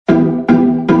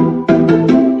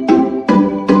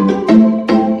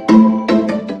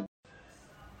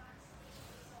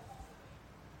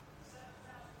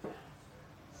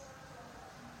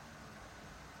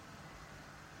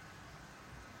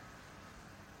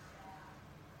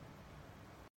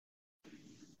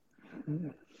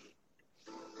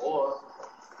Or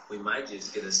we might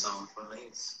just get a song from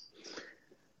Ace.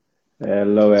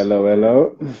 Hello, hello,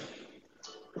 hello.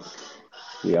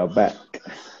 We are back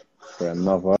for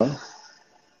another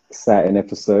exciting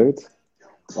episode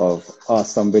of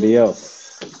Ask Somebody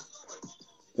Else.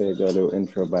 There you go, a little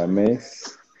intro by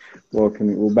Mace. Welcome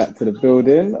you all back to the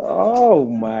building. Oh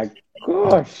my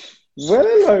gosh. Well,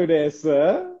 hello there,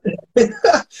 sir.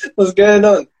 What's going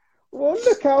on? Well,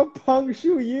 look how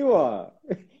punctual you are.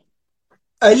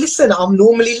 Hey, listen, I'm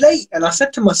normally late, and I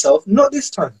said to myself, not this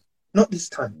time. Not this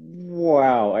time.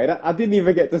 Wow, I didn't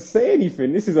even get to say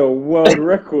anything. This is a world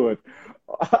record.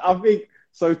 I think,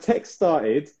 so Tex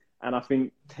started, and I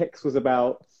think Tex was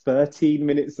about 13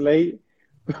 minutes late.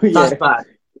 That's bad.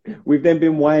 We've then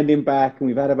been winding back, and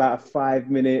we've had about 5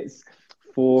 minutes,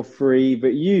 4, 3.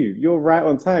 But you're right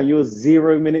on time. You're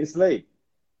 0 minutes late.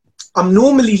 I'm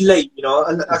normally late, you know,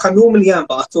 and like I normally am,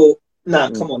 but I thought, nah,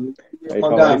 come on.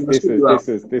 This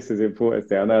is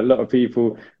important. I know a lot of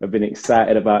people have been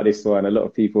excited about this one. A lot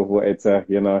of people have wanted to,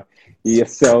 you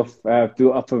yourself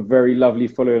built up a very lovely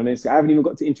following on this. I haven't even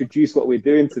got to introduce what we're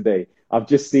doing today. I've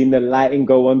just seen the lighting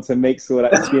go on to make sure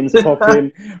that skin's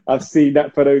popping. I've seen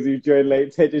that for those who joined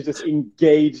late. Ted has just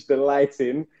engaged the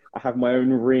lighting. I have my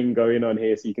own ring going on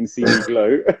here so you can see me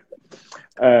glow.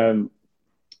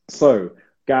 So,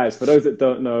 guys, for those that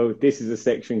don't know, this is a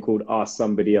section called Ask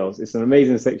Somebody Else. It's an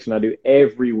amazing section I do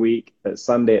every week at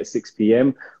Sunday at 6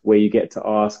 p.m. where you get to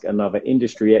ask another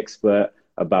industry expert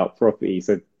about property.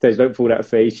 So, Tej, don't pull that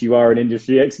face. You are an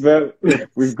industry expert.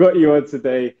 We've got you on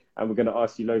today and we're going to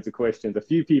ask you loads of questions. A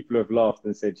few people have laughed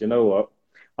and said, you know what?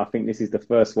 I think this is the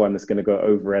first one that's going to go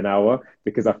over an hour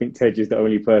because I think Tej is the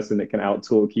only person that can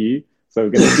out-talk you. So, we're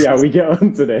going to see how we get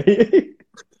on today.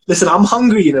 Listen, I'm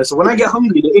hungry, you know, so when I get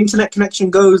hungry, the internet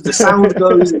connection goes, the sound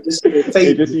goes, you just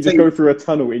go through a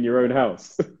tunnel in your own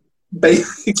house.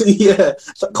 Basically, yeah.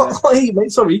 So I can't hear you,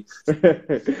 mate, sorry.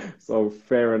 So,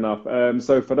 fair enough.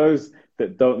 So, for those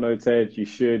that don't know Tej, you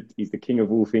should. He's the king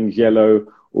of all things yellow,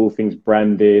 all things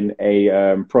branding,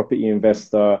 a property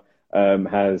investor,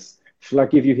 shall I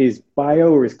give you his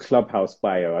bio or his Clubhouse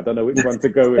bio? I don't know which one to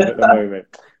go with at the moment.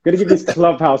 I'm going to give his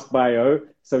Clubhouse bio.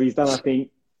 So, he's done, I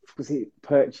think,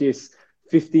 purchased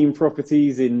 15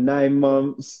 properties in 9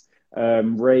 months,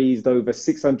 raised over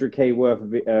 600k worth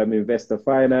of investor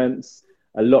finance.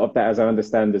 A lot of that, as I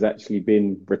understand, has actually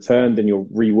been returned and you're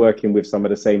reworking with some of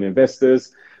the same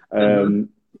investors. You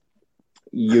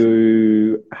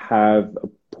have a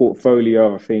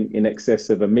portfolio, I think, in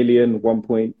excess of 1 million,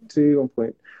 1.2,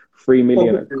 1.3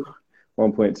 million,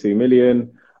 1.2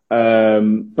 million.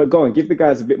 But go on, give the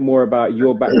guys a bit more about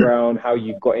your background, how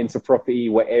you got into property,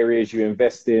 what areas you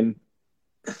invest in.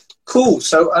 Cool.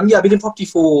 So, I've been in property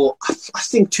for, I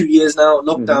think, 2 years now.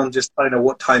 Lockdown, just, I don't know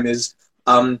what time is.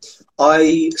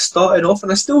 I started off,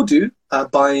 and I still do,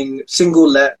 buying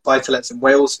single-let buy-to-lets in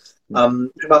Wales,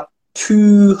 about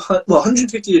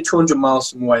 150 to 200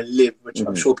 miles from where I live, which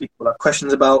I'm sure people have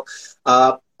questions about.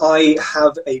 I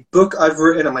have a book I've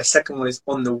written, and my second one is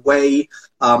on the way.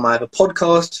 I have a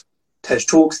podcast, Tej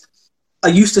Talks. I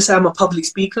used to say I'm a public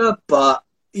speaker, but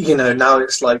now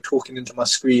it's like talking into my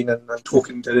screen and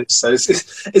talking to this. So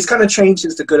it's kind of changed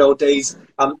since the good old days.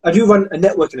 I do run a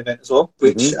networking event as well,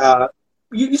 which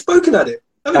you've spoken at it.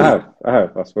 I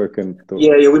have. I've spoken.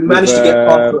 Yeah. We managed to get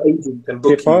part of agent and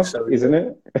book you, so, isn't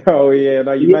it? Oh yeah,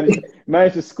 no, you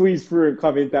managed to squeeze through and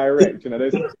come in direct.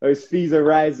 Those fees are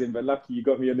rising, but lucky you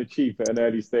got me on the cheap at an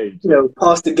early stage.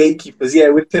 Past the gatekeepers,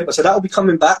 with Pippa. So that will be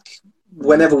coming back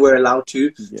whenever we're allowed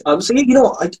to. Yeah. So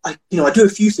I do a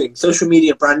few things. Social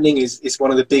media branding is one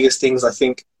of the biggest things I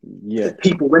think that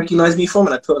people recognize me from,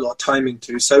 and I put a lot of time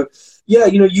into. So. Yeah,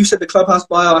 you said the Clubhouse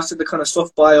bio, I said the kind of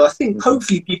soft bio. I think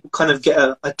hopefully people kind of get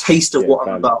a taste of what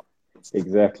I'm about.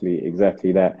 Exactly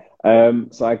that.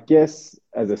 So I guess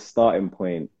as a starting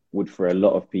point, for a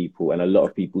lot of people and a lot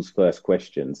of people's first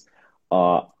questions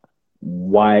are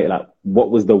why, what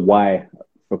was the why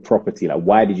for property?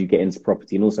 Why did you get into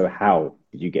property? And also how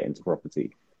did you get into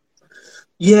property?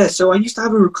 Yeah, so I used to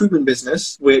have a recruitment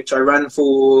business, which I ran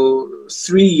for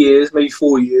 3 years, maybe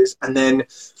 4 years. And then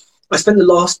I spent the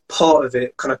last part of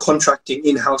it kind of contracting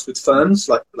in-house with firms,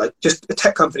 like just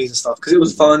tech companies and stuff, because it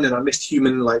was fun and I missed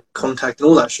human contact and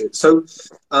all that shit. So,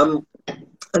 and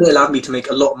it allowed me to make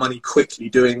a lot of money quickly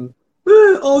doing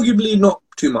arguably not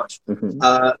too much.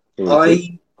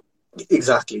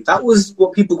 Exactly. That was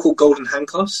what people call golden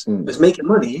handcuffs. It was making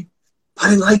money, but I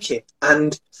didn't like it.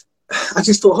 And I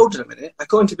just thought, hold on a minute, I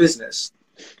got into business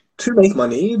to make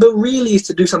money, but really is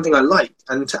to do something I like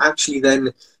and to actually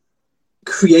then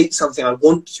create something I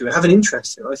want to and have an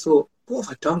interest in. I thought, what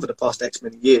have I done for the past X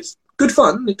many years? Good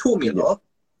fun. It taught me a lot.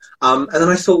 And then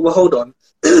I thought, well, hold on.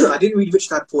 I didn't read Rich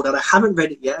Dad Poor Dad. I haven't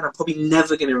read it yet, and I'm probably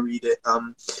never going to read it.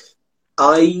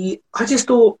 I just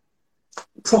thought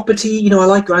property, you know, I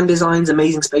like grand designs,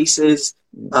 amazing spaces.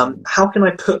 How can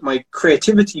I put my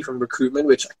creativity from recruitment,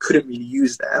 which I couldn't really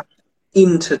use there,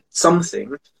 into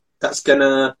something that's going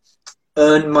to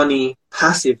earn money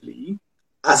passively,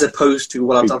 as opposed to,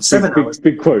 well, I've done 7 hours.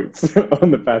 Big quotes on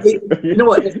the passive. You know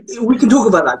what? We can talk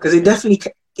about that, because it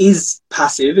definitely is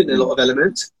passive in a lot of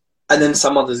elements, and then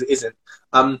some others it isn't.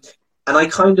 And I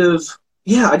kind of,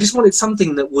 I just wanted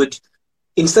something that would,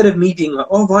 instead of me being like,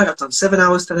 oh, right, I've done 7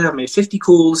 hours today, I've made 50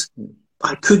 calls,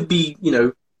 I could be, you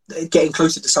know, getting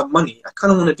closer to some money. I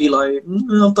kind of want to be like,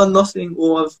 I've done nothing,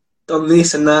 or I've done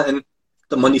this and that, and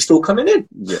the money's still coming in.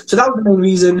 Yeah. So that was the main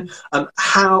reason.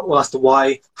 That's the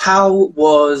why. How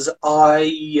was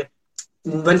I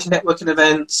went to networking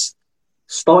events,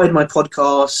 started my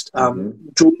podcast,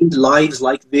 joined lives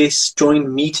like this,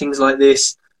 joined meetings like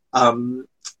this,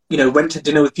 you know, went to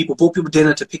dinner with people, bought people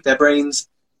dinner to pick their brains.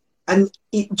 And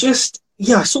it just,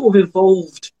 I sort of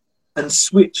evolved and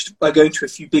switched by going to a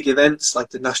few big events like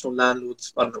the National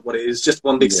Landlords, I don't know what it is, just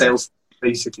one big sales,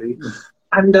 basically.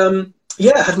 And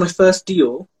I had my first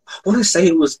deal. I want to say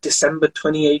it was December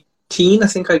 2018. I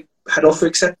think I had offer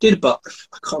accepted, but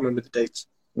I can't remember the dates.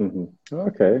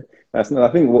 Okay. I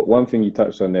think one thing you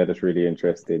touched on there that's really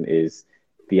interesting is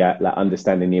the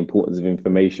understanding the importance of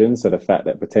information. So the fact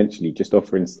that potentially just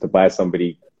offering to buy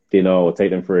somebody dinner or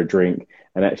take them for a drink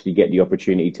and actually get the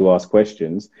opportunity to ask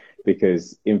questions,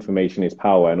 because information is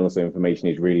power, and also information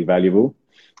is really valuable.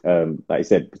 Like I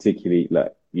said, particularly,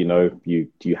 like, you know,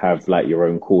 you have like your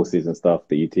own courses and stuff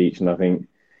that you teach, and I think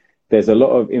there's a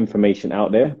lot of information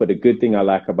out there. But the good thing I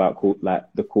like about like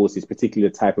the courses, particularly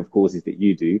the type of courses that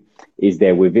you do, is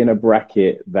they're within a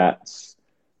bracket that's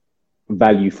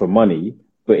value for money,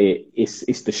 but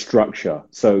it's the structure.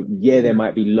 So there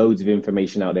might be loads of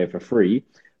information out there for free,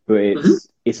 but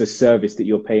it's a service that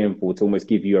you're paying for to almost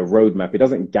give you a roadmap. It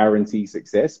doesn't guarantee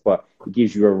success, but it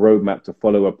gives you a roadmap to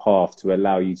follow a path to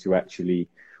allow you to actually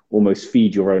almost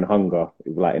feed your own hunger,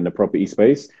 like in the property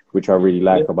space, which I really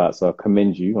like about. So I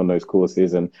commend you on those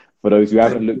courses. And for those who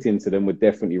haven't looked into them, would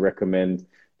definitely recommend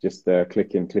just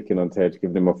clicking on Tej,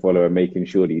 giving them a follow, and making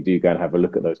sure that you do go and have a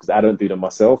look at those, because I don't do them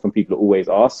myself and people always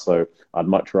ask. So I'd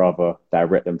much rather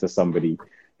direct them to somebody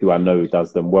who I know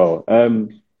does them well.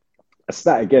 A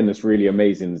stat again that's really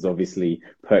amazing is obviously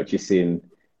purchasing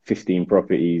 15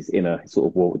 properties in a sort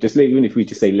of, well, just even if we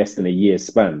just say less than a year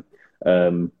span.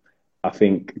 I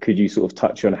think, could you sort of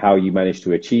touch on how you managed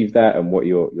to achieve that and what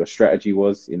your strategy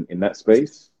was in that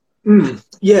space?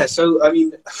 Yeah, so I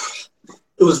mean,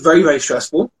 it was very, very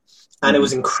stressful, and it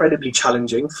was incredibly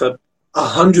challenging for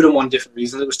 101 different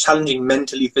reasons. It was challenging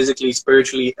mentally, physically,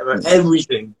 spiritually,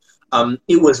 everything.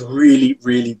 It was really,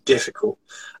 really difficult.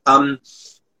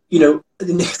 You know,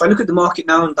 if I look at the market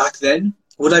now and back then,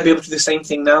 would I be able to do the same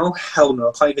thing now? Hell no,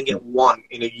 I can't even get one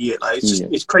in a year. Like, it's just,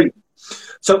 it's crazy.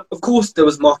 So, of course, there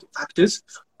was market factors.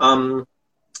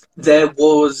 There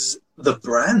was the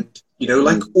brand, you know,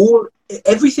 like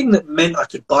everything that meant I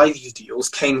could buy these deals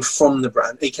came from the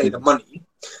brand, aka the money.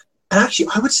 And actually,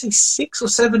 I would say 6 or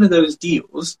 7 of those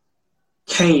deals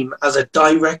came as a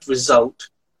direct result,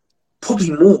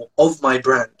 probably more, of my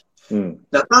brand.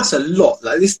 Now, that's a lot.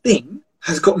 Like, this thing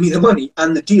has got me the money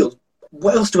and the deals.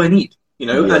 What else do I need? You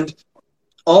know, and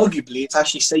arguably, it's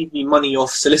actually saved me money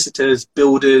off solicitors,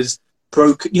 builders,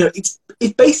 broker. You know,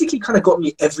 it basically kind of got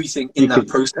me everything in that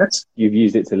process. You've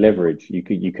used it to leverage. You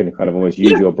can kind of almost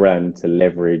use your brand to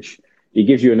leverage. It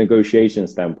gives you a negotiation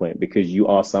standpoint, because you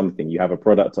are something. You have a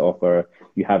product to offer.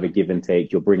 You have a give and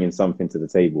take. You're bringing something to the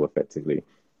table, effectively.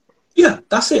 Yeah,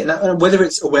 that's it. And whether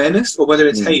it's awareness or whether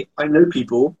it's, hey, I know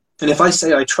people, and if I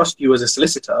say I trust you as a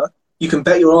solicitor, you can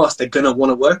bet your ass they're going to want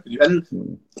to work with you.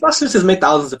 And my solicitors make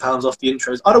thousands of pounds off the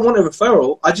intros. I don't want a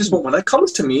referral. I just want, when it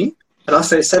comes to me and I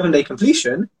say 7-day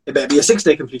completion, it better be a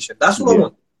 6-day completion. That's what I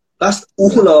want. That's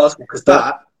all I ask, because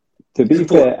to be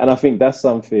fair, and I think that's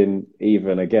something,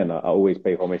 even again, I always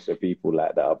pay homage to people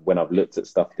like that. When I've looked at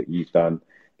stuff that you've done,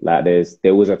 like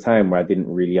there was a time where I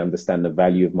didn't really understand the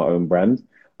value of my own brand.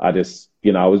 I just,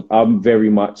 you know, I'm very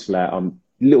much like, I'm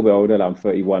a little bit older, like I'm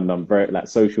 31, and I'm very, like,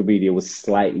 social media was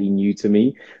slightly new to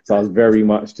me. So I was very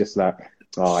much just like,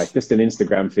 oh, it's just an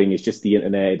Instagram thing. It's just the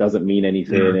internet. It doesn't mean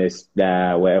anything. It's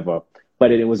whatever.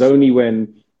 But it was only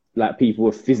when like people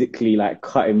were physically like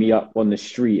cutting me up on the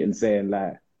street and saying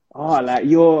like, oh, like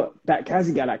you're that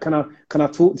Kazi guy, like, can I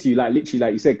talk to you? Like, literally,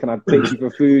 like you said, can I take you for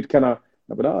food? Can I?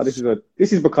 But oh,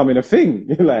 this is becoming a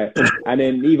thing. Like, and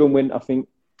then even when I think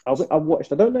I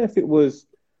watched, I don't know if it was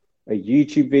a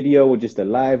YouTube video or just a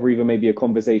live or even maybe a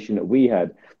conversation that we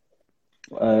had.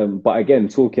 But again,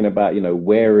 talking about,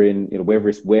 wearing, whether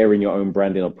it's wearing your own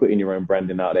branding or putting your own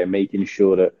branding out there, making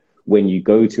sure that when you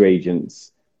go to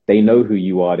agents, they know who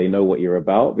you are, they know what you're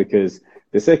about, because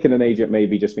the second an agent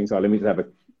maybe just thinks, oh, let me just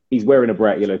he's wearing a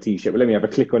bright yellow t-shirt, but let me have a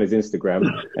click on his Instagram,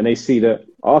 and they see that,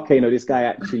 okay, no, this guy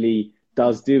actually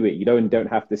does do it. You don't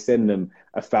have to send them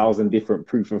 1,000 different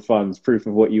proof of funds, proof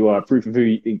of what you are, proof of who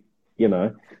you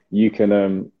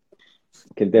can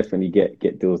definitely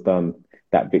get deals done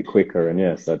that bit quicker. And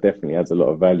yes, that definitely adds a lot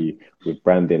of value with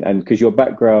branding. And because your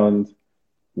background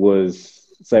was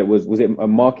it a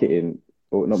marketing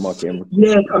or not marketing?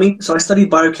 Yeah, I mean, so I studied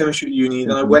biochemistry at uni,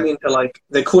 then I went into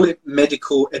they call it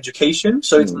medical education.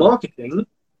 So it's marketing,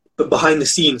 but behind the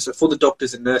scenes. So for the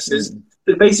doctors and nurses,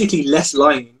 but basically less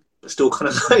lying, but still kind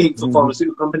of lying for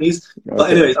pharmaceutical companies. Okay. But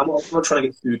anyways, I'm not trying to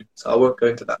get sued, so I won't go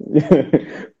into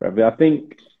that. But I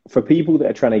think for people that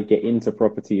are trying to get into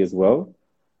property as well,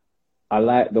 I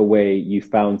like the way you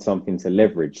found something to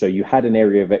leverage. So you had an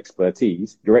area of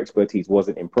expertise. Your expertise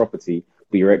wasn't in property,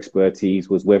 but your expertise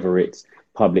was whether it's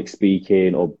public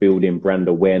speaking or building brand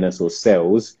awareness or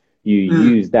sales. You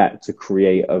use that to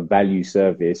create a value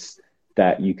service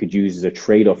that you could use as a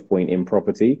trade-off point in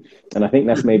property. And I think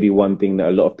that's maybe one thing that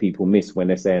a lot of people miss when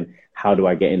they're saying, how do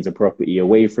I get into property?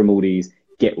 Away from all these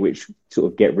get rich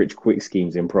quick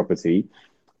schemes in property,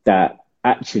 that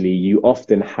actually you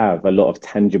often have a lot of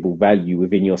tangible value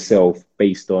within yourself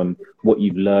based on what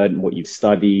you've learned, what you've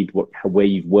studied, where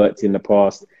you've worked in the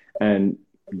past, and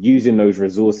using those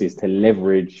resources to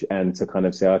leverage and to kind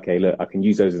of say, okay, look, I can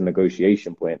use those as a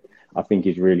negotiation point, I think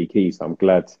is really key. So I'm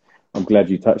glad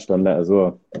you touched on that as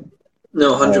well.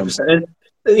 No, 100%.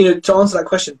 To answer that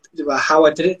question about how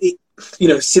I did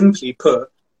it, simply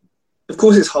put, of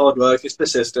course it's hard work, it's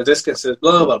persistence, it's consistent,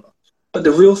 blah, blah, blah. But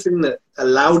the real thing that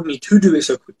allowed me to do it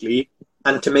so quickly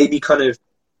and to maybe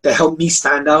that helped me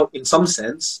stand out in some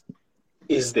sense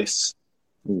is this.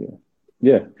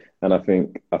 Yeah. And I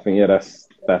think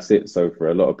that's it. So for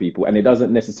a lot of people, and it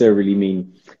doesn't necessarily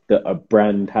mean that a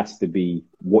brand has to be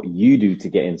what you do to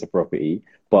get into property,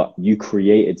 but you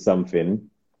created something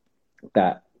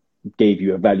that gave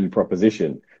you a value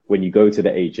proposition. When you go to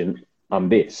the agent, I'm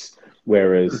this.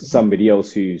 Whereas somebody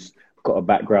else who's got a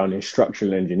background in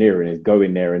structural engineering is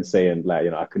going there and saying,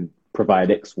 I can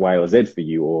provide X, Y, or Z for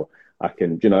you, or I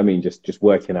can, just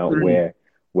working out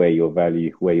where your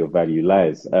value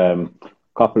lies.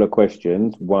 Couple of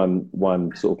questions. One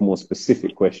sort of more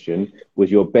specific question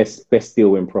was your best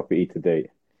deal in property to date.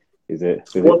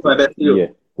 What's my best deal? Yeah.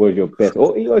 What was your best?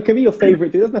 Or it can be your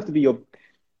favorite. It doesn't have to be your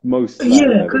most.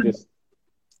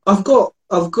 I've got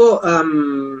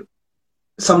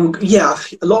some. Yeah,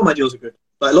 a lot of my deals are good.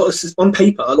 Like on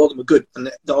paper, a lot of them are good,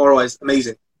 and the ROI is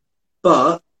amazing.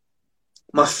 But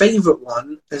my favorite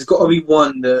one has got to be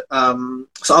one that.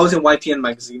 So I was in YPN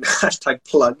magazine.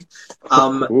 #plug.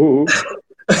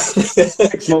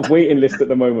 6-month waiting list at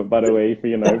the moment, by the way, for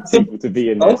people to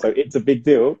be in there. So it's a big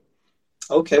deal.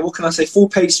 Okay, what can I say?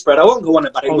 4-page spread. I won't go on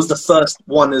it, but it was the first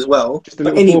one as well. Just a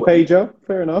little 4-pager.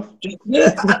 Fair enough.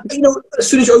 Yeah, as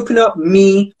soon as you open up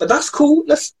me, but that's cool.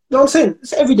 You know what I'm saying?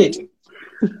 It's everyday thing.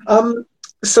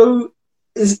 So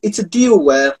it's a deal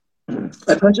where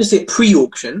I purchased it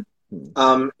pre-auction.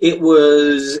 It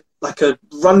was like a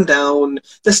rundown,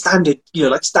 the standard,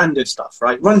 standard stuff,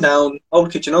 right? Rundown,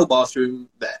 old kitchen, old bathroom,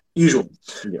 there, usual.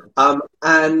 Yeah.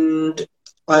 And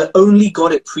I only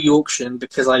got it pre-auction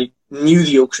because I knew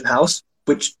the auction house,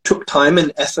 which took time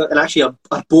and effort. And actually,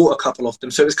 I bought a couple of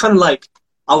them. So it was kind of like,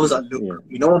 I was like, look,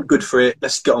 I'm good for it.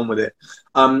 Let's get on with it.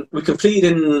 We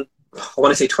completed in, I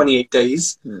want to say 28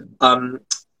 days. I'll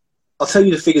tell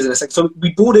you the figures in a second. So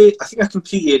we bought it, I think I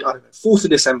completed, 4th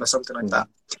of December, something like that.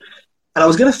 And I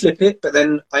was going to flip it, but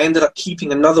then I ended up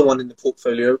keeping another one in the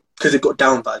portfolio because it got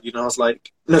down valued. And I was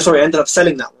like, I ended up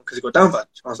selling that one because it got down valued.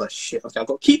 I was like, shit, okay, I've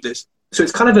got to keep this. So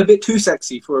it's kind of a bit too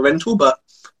sexy for a rental, but,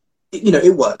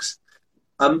 it works.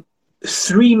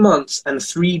 3 months and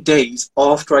 3 days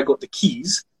after I got the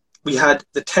keys, we had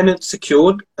the tenant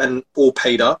secured and all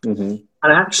paid up. And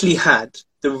I actually had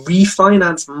the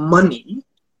refinance money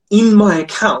in my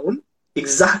account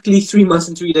exactly 3 months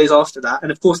and 3 days after that.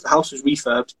 And of course, the house was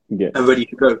refurbed and ready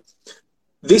to go.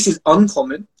 This is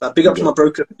uncommon. Big up to my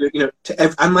broker,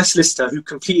 and my solicitor who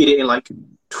completed it in like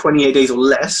 28 days or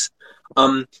less.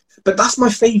 But that's my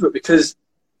favorite because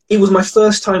it was my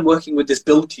first time working with this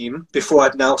build team before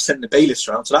I'd now sent the bailiffs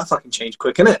around. So that fucking changed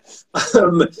quick, innit?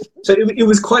 So it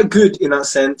was quite good in that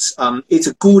sense. It's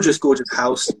a gorgeous, gorgeous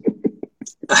house.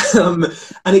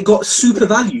 And it got super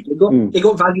valued. It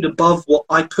got valued above what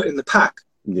I put in the pack.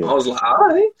 I was like, all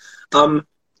right.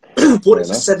 Bought Fair it for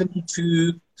enough.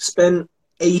 72, spent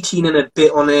 18 and a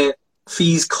bit on it,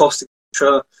 fees, costs,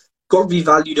 etc. Got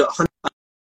revalued at 100.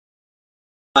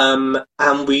 And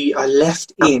I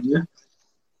left in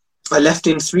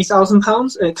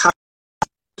 £3,000 and cash,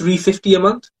 350 a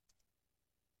month.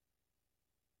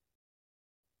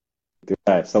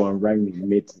 Someone rang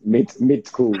me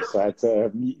mid call, so I had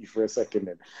to mute you for a second.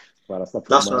 Then, well,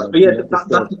 That's right. But yeah,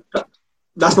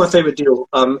 that's my favorite deal.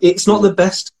 It's not the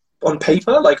best on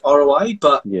paper, like ROI,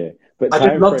 but yeah. But I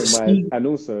time would love frame to wise, see. and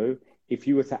also if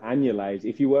you were to annualize,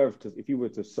 if you were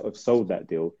to sort of sold that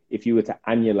deal, if you were to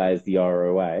annualize the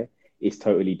ROI, it's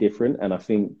totally different. And I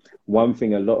think one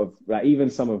thing, a lot of like even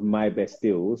some of my best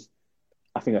deals,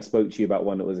 I think I spoke to you about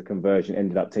one that was a conversion,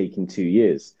 ended up taking 2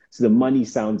 years. So the money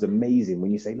sounds amazing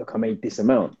when you say, look, I made this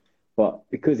amount. But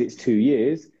because it's 2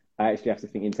 years, I actually have to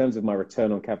think in terms of my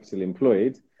return on capital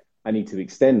employed, I need to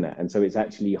extend that. And so it's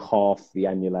actually half the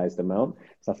annualized amount.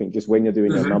 So I think just when you're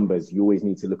doing your numbers, you always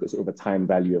need to look at sort of a time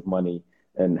value of money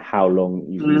and how long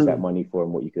you've used that money for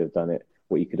and what you could have done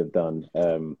what you could have done.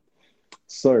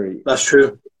 Sorry. That's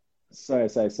true. So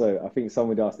I think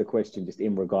someone asked a question just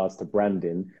in regards to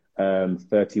branding,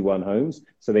 31 Homes.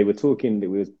 So they were talking, it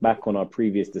was back on our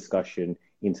previous discussion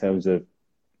in terms of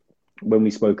when we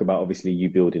spoke about obviously you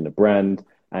building a brand,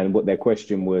 and what their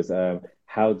question was,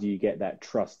 how do you get that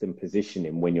trust and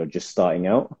positioning when you're just starting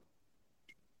out?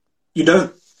 You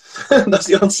don't. That's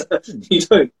the answer. You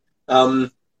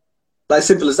don't. Like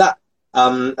simple as that.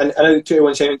 And I know to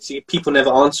everyone saying people never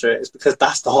answer it. It's because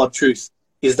that's the hard truth.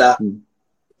 Is that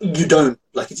you don't.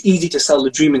 Like it's easy to sell the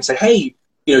dream and say, hey,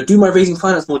 do my raising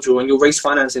finance module and you'll raise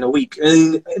finance in a week.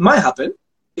 And it might happen.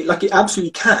 It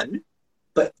absolutely can,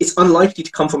 but it's unlikely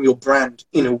to come from your brand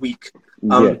in a week.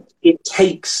 It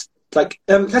takes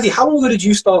Kazi, how long ago did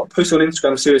you start posting on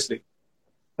Instagram seriously?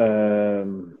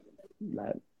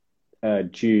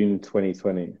 June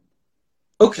 2020.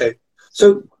 Okay,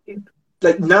 so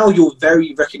now you're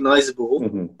very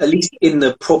recognizable, at least in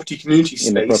the property community space.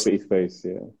 In the property space,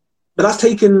 yeah. But that's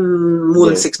taken more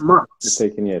than 6 months. It's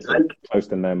taken, close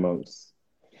to 9 months.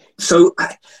 So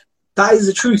that is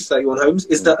the truth, 31 Homes,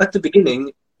 is that at the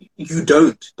beginning, you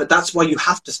don't. But that's why you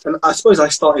have to. And I suppose I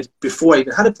started before I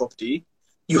even had a property.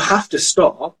 You have to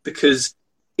start because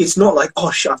it's not like,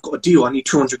 oh shit, I've got a deal, I need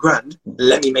 200 grand,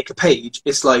 let me make a page.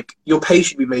 It's like your page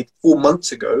should be made 4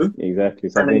 months ago. Exactly.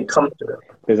 So and then come to it.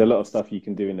 There's a lot of stuff you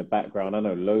can do in the background. I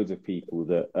know loads of people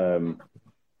that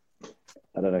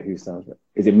I don't know who sounds.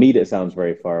 Is it me that sounds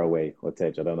very far away or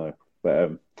Tej? I don't know,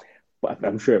 but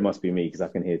I'm sure it must be me because I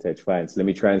can hear Tej fine. So let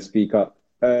me try and speak up.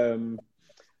 I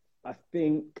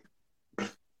think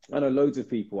I know loads of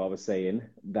people. I was saying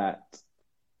that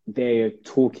they're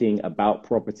talking about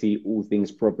property, all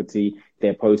things property.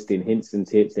 They're posting hints and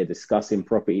tips. They're discussing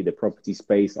property, the property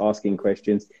space, asking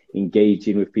questions,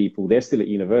 engaging with people. They're still at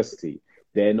university.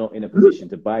 They're not in a position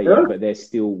to buy yet, but they're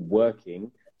still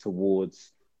working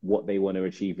towards what they want to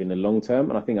achieve in the long term.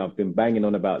 And I think I've been banging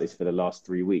on about this for the last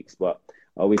 3 weeks, but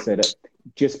I always say that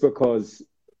just because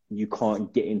you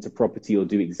can't get into property or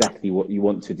do exactly what you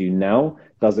want to do now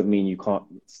doesn't mean you can't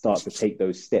start to take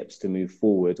those steps to move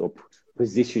forward or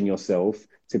position yourself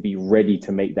to be ready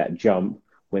to make that jump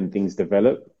when things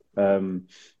develop. I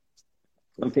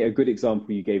think a good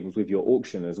example you gave was with your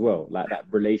auction as well, like that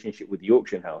relationship with the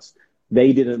auction house.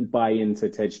 They didn't buy into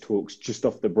Tej Talks just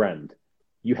off the brand.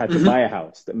 You had to buy a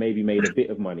house that maybe made a bit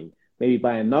of money, maybe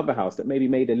buy another house that maybe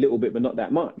made a little bit, but not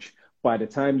that much. By the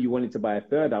time you wanted to buy a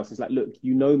third house, it's like, look,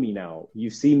 you know me now.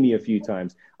 You've seen me a few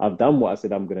times. I've done what I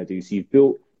said I'm going to do. So you've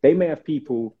built, they may have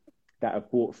people that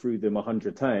have bought through them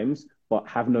 100 times, but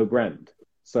have no brand.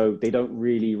 So they don't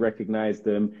really recognize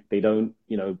them. They don't,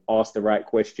 ask the right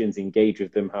questions, engage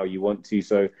with them how you want to.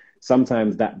 So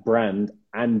sometimes that brand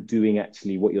and doing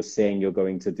actually what you're saying you're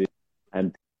going to do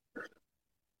and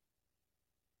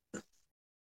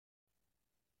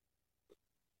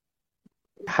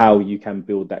how you can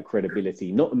build that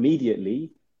credibility, not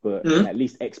immediately, but at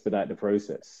least expedite the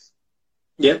process.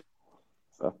 Yeah.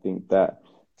 So I think that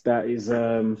is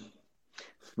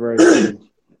very good.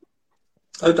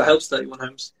 I hope that helps 31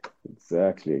 Homes.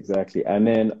 Exactly. And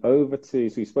then over to,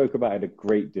 so we spoke about a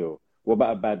great deal. What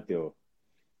about a bad deal?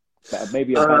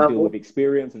 Maybe a bad deal with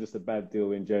experience or just a bad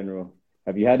deal in general?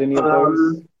 Have you had any of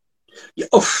those? Yeah,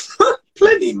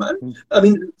 plenty, man. I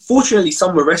mean, fortunately,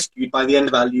 some were rescued by the end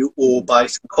value or by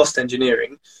some cost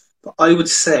engineering. But I would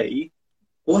say,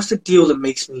 what's the deal that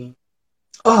makes me...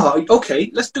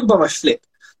 okay, let's talk about my flip.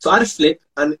 So I had a flip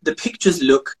and the pictures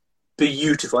look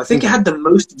beautiful. I think it had the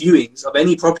most viewings of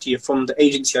any property from the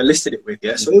agency I listed it with.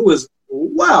 Yeah, so it was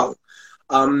wow.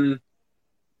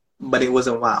 But it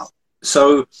wasn't wow.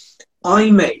 So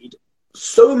I made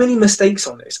so many mistakes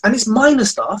on this, and it's minor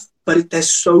stuff, but there's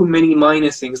so many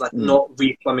minor things like not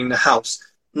replumbing the house,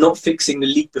 not fixing the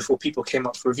leak before people came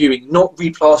up for viewing, not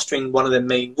replastering one of the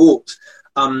main walls,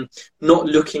 not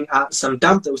looking at some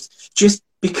damp that was just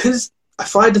because I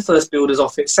fired the first builders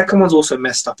off it. Second one's also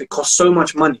messed up. It cost so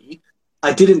much money.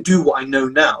 I didn't do what I know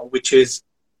now, which is,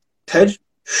 Ted,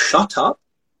 shut up,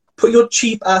 put your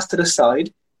cheap ass to the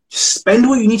side, spend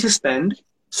what you need to spend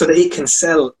so that it can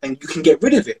sell and you can get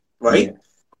rid of it, right? Yeah.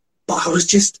 But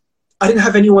I didn't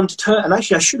have anyone to turn, and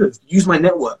actually I should have used my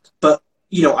network, but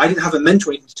I didn't have a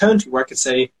mentor to turn to where I could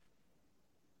say,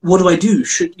 what do I do?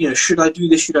 Should I do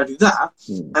this? Should I do that?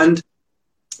 And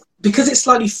because it's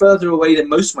slightly further away than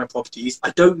most of my properties, I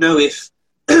don't know if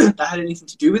that had anything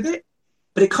to do with it,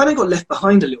 but it kind of got left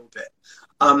behind a little bit.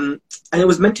 And it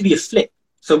was meant to be a flip.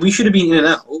 So we should have been in and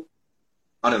out,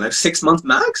 I don't know, 6 months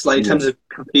max, in terms of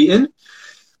completing.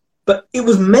 But it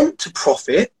was meant to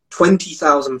profit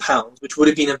 £20,000, which would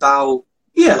have been about,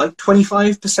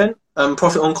 25%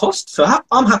 profit on cost. So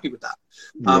I'm happy with that.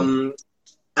 Yeah.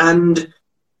 And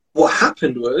what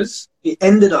happened was it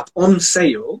ended up on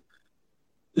sale,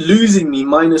 losing me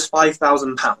minus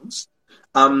 £5,000.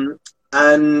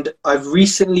 And I've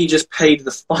recently just paid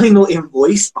the final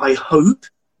invoice, I hope,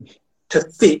 to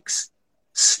fix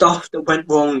stuff that went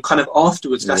wrong kind of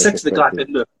afterwards. I said to the guy,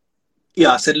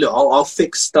 I said, look, I'll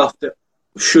fix stuff that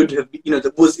should have,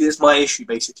 is my issue,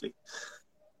 basically.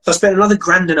 So I spent another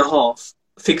 £1,500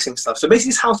 fixing stuff. So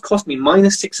basically this house cost me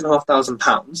minus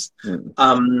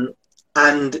 £6,500.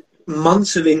 And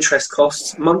months of interest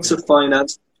costs, months of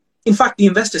finance. In fact, the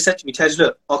investor said to me, Tej,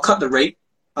 look, I'll cut the rate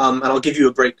and I'll give you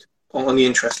a break on the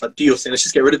interest. Like, do your thing, let's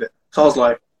just get rid of it. So I was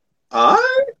like,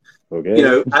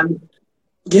 okay.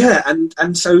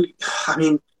 And so, I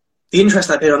mean, the interest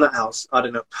I paid on that house, I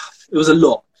don't know, it was a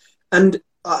lot. And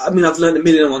I mean, I've learned a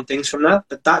million and one things from that,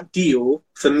 but that deal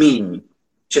for me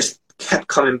just kept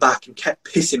coming back and kept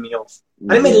pissing me off.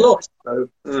 And it made a lot. So,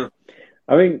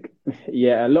 I think,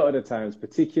 a lot of the times,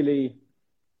 particularly,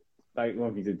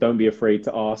 don't be afraid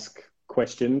to ask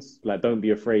questions. Like, don't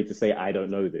be afraid to say, I don't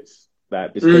know this.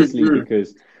 Like, especially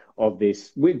because of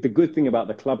this. The good thing about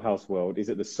the Clubhouse world is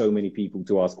that there's so many people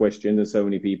to ask questions and so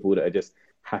many people that are just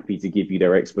happy to give you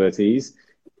their expertise.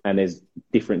 And there's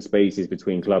different spaces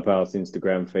between Clubhouse,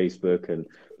 Instagram, Facebook, and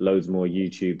loads more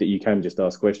YouTube that you can just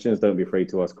ask questions. Don't be afraid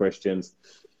to ask questions.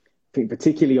 I think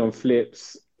particularly on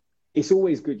flips, it's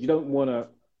always good. You don't want to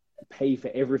pay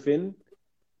for everything,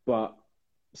 but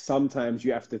sometimes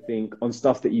you have to think on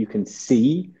stuff that you can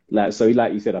see. Like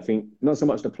you said, I think not so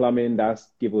much the plumbing, that's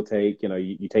give or take,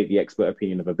 you take the expert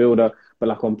opinion of a builder, but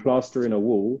like on plastering a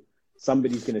wall,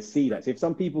 somebody's going to see that. So if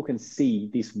some people can see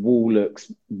this wall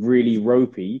looks really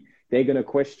ropey, they're going to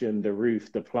question the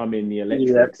roof, the plumbing, the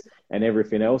electrics, and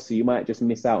everything else. So you might just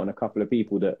miss out on a couple of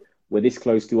people that were this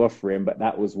close to offering, but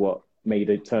that was what made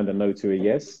it turn a no to a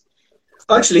yes.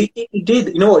 Actually, it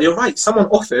did. You know what? You're right. Someone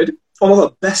offered. Oh my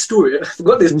God, best story. I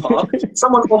forgot this part.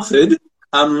 Someone offered,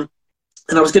 and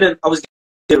I was gonna,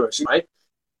 right?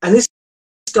 And this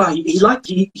guy,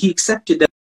 he accepted that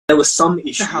there was some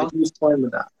issue. He was fine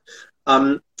with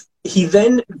that. He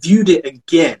then viewed it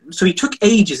again. So he took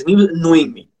ages, and he was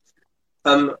annoying me.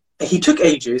 He took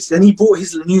ages. Then he brought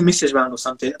his new missus around or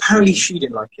something. Apparently, she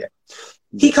didn't like it.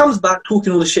 He comes back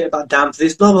talking all the shit about damp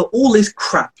this, blah blah, all this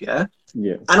crap, yeah.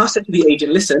 And I said to the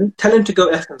agent, listen, tell him to go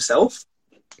F himself.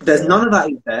 There's none of that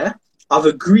in there. I've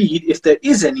agreed if there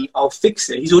is any, I'll fix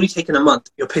it. He's already taken a month.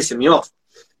 You're pissing me off.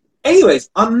 Anyways,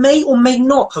 I may or may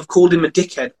not have called him a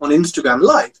dickhead on Instagram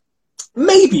Live.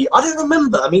 Maybe. I don't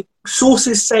remember. I mean,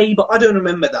 sources say, but I don't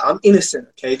remember that. I'm innocent,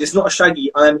 okay? This is not a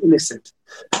shaggy. I am innocent.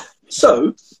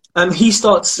 So he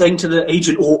starts saying to the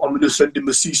agent, oh, I'm going to send him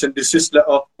a cease and desist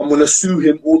letter. I'm going to sue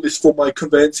him, all this for my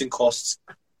conveyancing costs.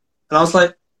 And I was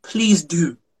like, please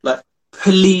do. Like,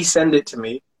 please send it to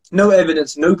me. No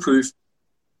evidence, no proof.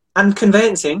 And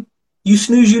conveyancing, you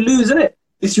snooze, you lose, isn't it?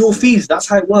 It's your fees. That's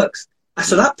how it works.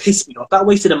 So that pissed me off. That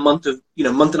wasted a month and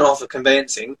a half of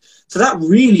conveyancing. So that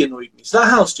really annoyed me. So that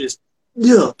house just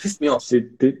pissed me off.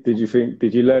 Did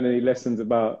you learn any lessons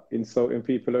about insulting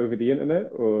people over the internet?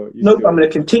 Or nope, I'm going to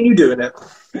continue doing it.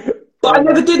 But I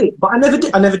never did it. I never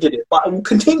did it. But I will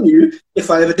continue.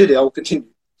 If I ever did it, I will continue.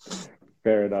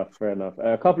 Fair enough.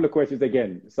 A couple of questions.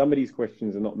 Again, some of these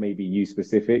questions are not maybe you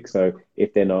specific, so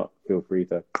if they're not, feel free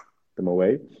to put them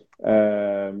away.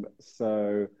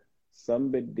 So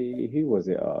somebody, who was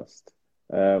it asked?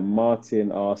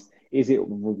 Martin asked, is it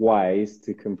wise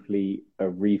to complete a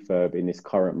refurb in this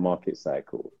current market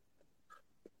cycle?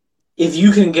 If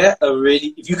you can get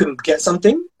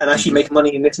something and actually make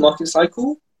money in this market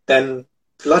cycle, then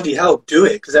bloody hell, do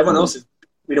it, because everyone else is,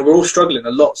 we're all struggling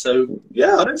a lot. So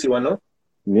yeah, I don't see why not.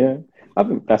 Yeah, I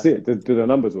think that's it. Do the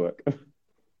numbers work?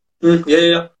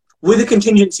 Yeah. With a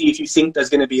contingency, if you think there's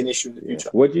going to be an issue in the future.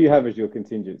 What do you have as your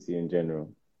contingency in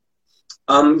general?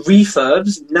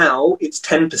 Refurbs, now it's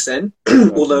 10%,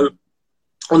 although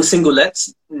on single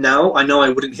lets, now I know I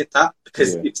wouldn't hit that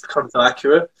because it's become so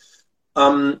accurate.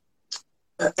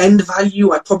 End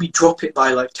value, I'd probably drop it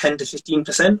by like 10 to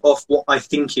 15% off what I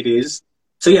think it is.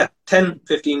 So yeah, 10,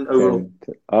 15 overall.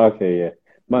 Okay, yeah.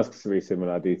 Mine's very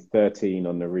similar. I do 13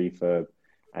 on the refurb,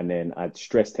 and then I'd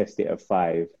stress test it at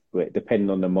 5. But depending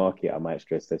on the market, I might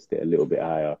stress test it a little bit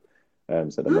higher. So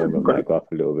at the moment, I might go up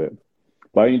a little bit.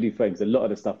 But I only do things. A lot of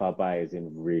the stuff I buy is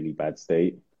in really bad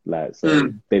state. Like,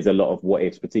 so there's a lot of what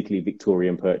ifs, particularly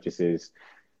Victorian purchases.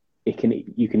 You can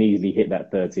easily hit that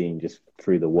 13 just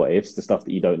through the what ifs, the stuff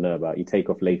that you don't know about. You take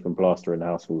off lath and plaster and the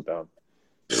house falls down.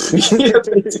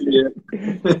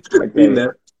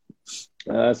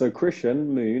 So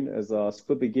Christian Moon has asked,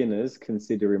 for beginners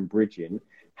considering bridging,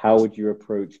 how would you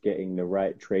approach getting the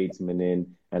right tradesman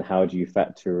in, and how do you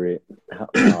factor it?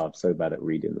 I'm so bad at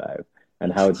reading live.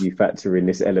 And how do you factor in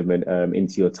this element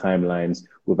into your timelines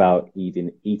without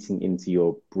eating into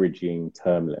your bridging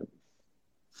term length?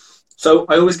 So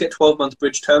I always get 12-month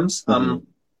bridge terms. I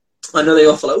know they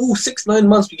offer like, 6-9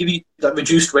 months. We give you like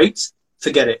reduced rates.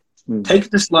 Forget it. Take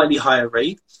the slightly higher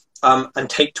rate and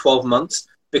take 12 months,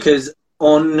 because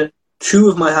on 2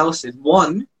 of my houses,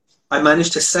 one, I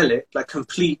managed to sell it like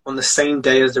complete on the same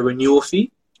day as the renewal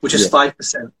fee, which is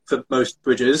 5% for most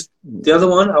bridges. The other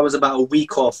one, I was about a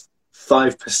week off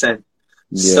 5%.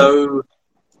 So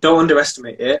don't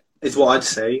underestimate it, is what I'd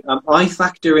say. I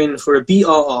factor in, for a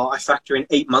BRR, I factor in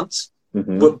 8 months.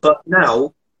 But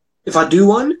now, if I do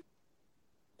one,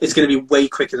 it's going to be way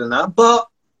quicker than that. But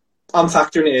I'm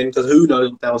factoring it in because who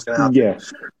knows what the hell's going to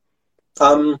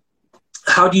happen.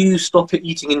 How do you stop it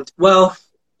eating in? Well,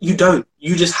 you don't.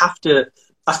 You just have to.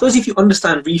 I suppose if you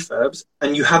understand refurbs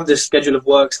and you have the schedule of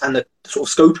works and the sort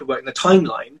of scope of work and the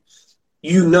timeline,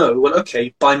 you know, well,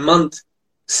 okay, by month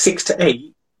 6 to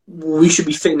 8, we should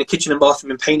be fitting the kitchen and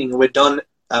bathroom and painting, and we're done.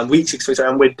 Week 6,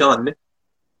 and we're done.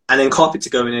 And then carpets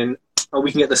are going in, and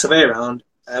we can get the survey around,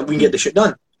 and we can get the shit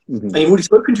done. And you've already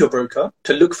spoken to your broker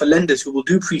to look for lenders who will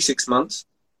do pre-6 months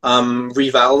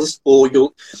revals, or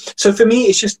you'll. So for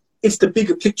me, it's the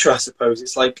bigger picture, I suppose.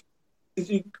 It's like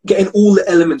getting all the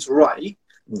elements right.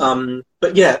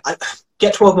 But yeah,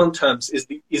 get 12-month terms is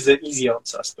the easy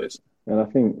answer, I suppose. And I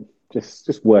think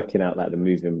just working out like the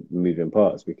moving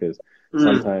parts, because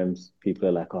sometimes people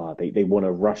are like, they want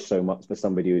to rush so much for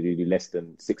somebody who do less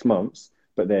than 6 months,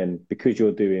 but then because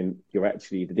you're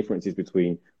actually, the difference is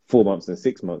between 4 months and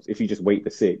 6 months. If you just wait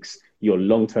the 6, your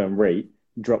long-term rate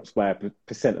drops by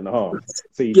 1.5%.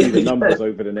 So you do the numbers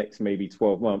over the next maybe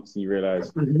 12 months, and you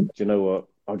realize, do you know what?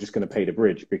 I'm just going to pay the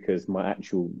bridge because my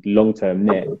actual long-term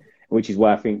net, which is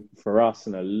why I think for us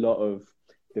and a lot of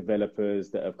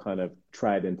developers that have kind of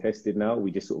tried and tested now,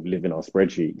 we just sort of live in our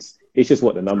spreadsheets. It's just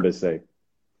what the numbers say.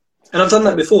 And I've done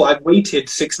that before. I've waited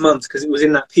 6 months because it was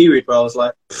in that period where I was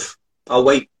like, I'll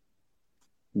wait.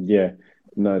 Yeah,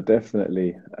 no,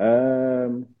 definitely. I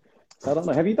don't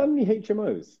know. Have you done any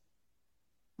HMOs?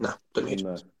 No, don't need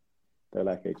HMOs. Don't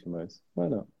like HMOs. Why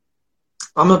not?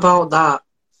 I'm about that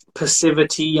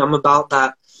passivity. I'm about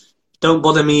that. Don't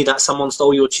bother me that someone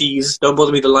stole your cheese. Don't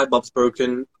bother me the light bulb's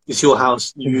broken. It's your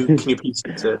house. Can you please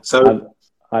fix it? So,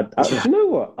 you know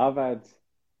what?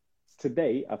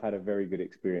 Today I've had a very good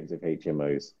experience with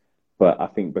HMOs, but I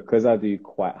think because I do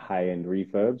quite high-end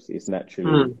refurbs, it's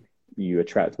naturally you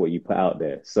attract what you put out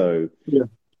there. So,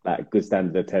 like good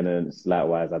standard of tenants.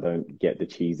 Likewise, I don't get the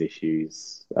cheese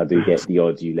issues. I do get the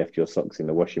odds you left your socks in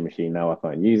the washing machine. Now I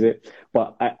can't use it.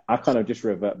 But I kind of just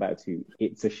revert back to,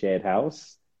 it's a shared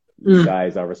house. You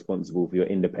guys are responsible for your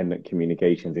independent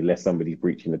communications unless somebody's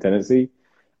breaching the tenancy.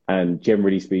 And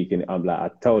generally speaking, I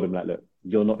told them, like, look,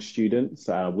 you're not students.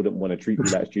 So I wouldn't want to treat you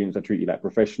like students. I treat you like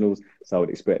professionals. So I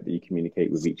would expect that you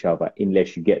communicate with each other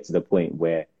unless you get to the point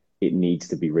where it needs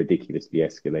to be ridiculously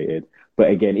escalated.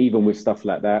 But again, even with stuff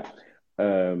like that,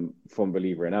 from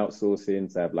Believer in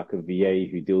Outsourcing, so I have like a VA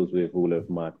who deals with all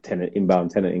of my inbound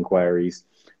tenant inquiries.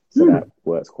 So that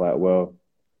works quite well.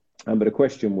 But the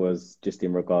question was just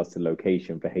in regards to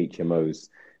location for HMOs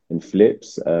and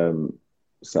flips. So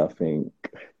I think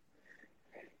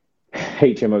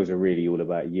HMOs are really all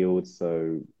about yield.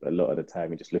 So a lot of the time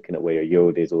you're just looking at where your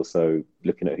yield is, also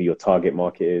looking at who your target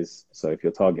market is. So if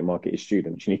your target market is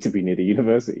students, you need to be near the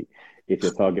university. If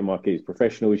your target market is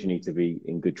professionals, you need to be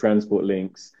in good transport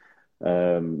links.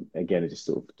 Again, it just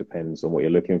sort of depends on what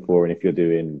you're looking for, and if you're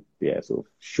doing sort of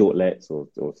short lets or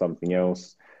something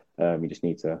else, you just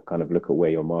need to kind of look at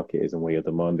where your market is and where your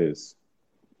demand is.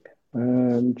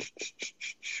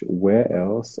 Where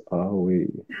else are we?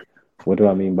 What do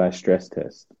I mean by stress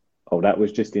test? Oh, that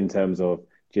was just in terms of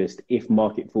just if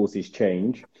market forces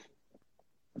change,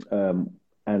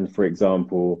 and for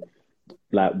example,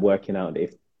 like working out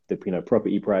if the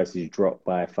property prices drop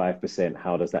by 5%,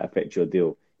 how does that affect your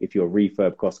deal? If your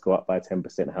refurb costs go up by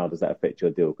 10%, how does that affect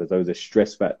your deal? Because those are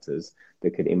stress factors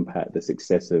that could impact the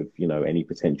success of any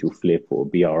potential flip or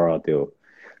BRR deal.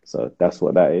 So that's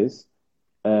what that is.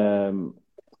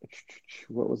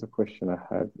 What was the question I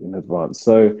had in advance?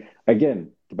 So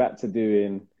again, back to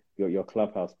doing your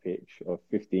clubhouse pitch of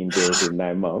 15 deals in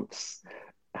 9 months.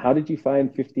 How did you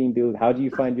find 15 deals? How do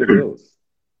you find your deals?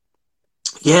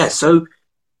 Yeah, so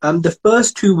the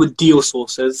first 2 were deal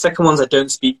sources. Second ones I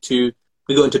don't speak to.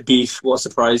 We got into beef. What a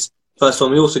surprise. First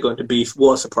one, we also got into beef.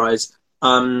 What a surprise.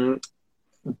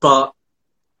 But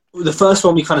the first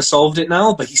one, we kind of solved it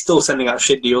now, but he's still sending out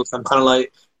shit deals. I'm kind of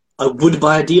like, I would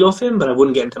buy a deal off him, but I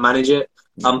wouldn't get him to manage it.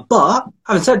 But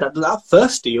having said that, that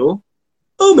first deal,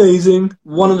 amazing,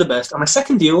 one of the best. And my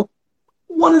second deal,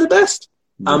 one of the best.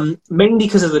 Mainly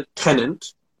because of the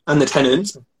tenant and the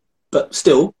tenants, but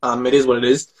still, it is what it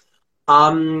is.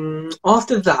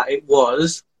 After that, it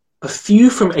was a few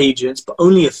from agents, but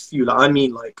only a few. Like, I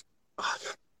mean, like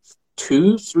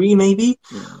 2, 3 maybe.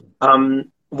 One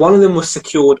of them was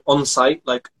secured on site.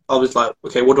 Like, I was like,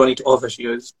 okay, what do I need to offer? She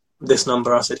goes, this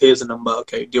number. I said, here's the number.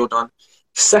 Okay, deal done.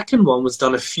 Second one was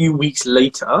done a few weeks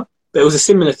later, but it was a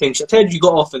similar thing. She said, you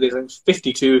got offered this, it was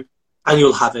 52, and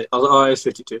you'll have it. I was like, oh, it's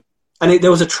 52. And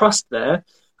there was a trust there,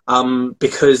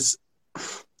 because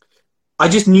I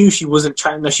just knew she wasn't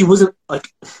trying. She wasn't like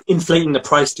inflating the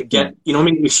price to get, you know what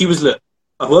I mean? If she was, look,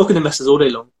 I work with investors all day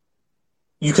long.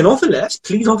 You can offer less.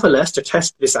 Please offer less to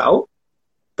test this out.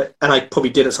 And I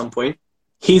probably did at some point.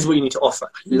 Here's what you need to offer.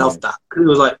 I love that. It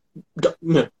was like,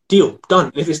 deal,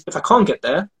 done. If I can't get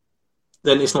there,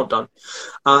 then it's not done.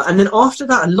 And then after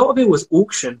that, a lot of it was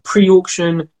auction,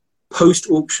 pre-auction,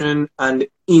 post-auction, and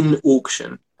in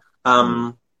auction.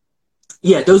 Those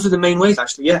are the main ways,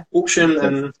 actually. Yeah, auction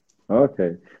and...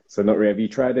 Okay. So not really. Have you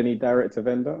tried any direct to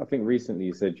vendor? I think recently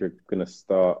you said you're going to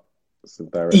start some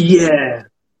direct. Yeah.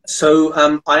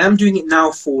 So I am doing it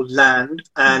now for land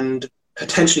and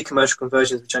potentially commercial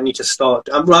conversions, which I need to start.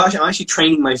 I'm actually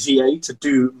training my VA to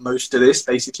do most of this,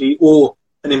 basically, or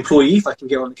an employee if I can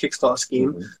get on the Kickstarter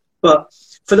scheme. But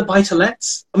for the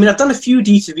buy-to-lets, I mean, I've done a few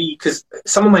D2V because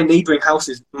some of my neighbouring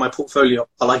houses in my portfolio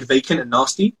are like vacant and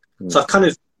nasty. So I've kind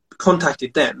of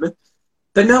contacted them.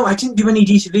 But no, I didn't do any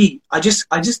D2V. I just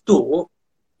thought,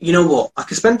 you know what? I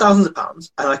could spend thousands of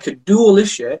pounds and I could do all this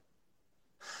shit,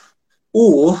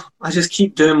 or I just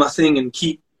keep doing my thing and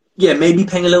keep, maybe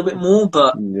paying a little bit more,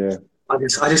 but I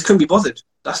just couldn't be bothered.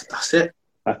 That's it.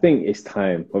 I think it's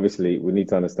time. Obviously, we need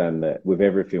to understand that with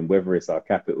everything, whether it's our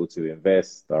capital to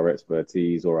invest, our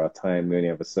expertise, or our time, we only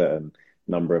have a certain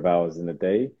number of hours in a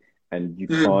day, and you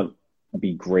can't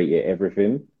be great at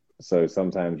everything. So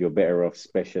sometimes you're better off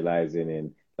specializing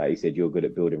in, like you said, you're good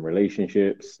at building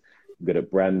relationships, good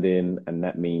at branding, and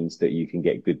that means that you can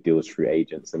get good deals through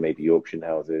agents and maybe auction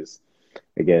houses.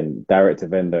 Again, direct to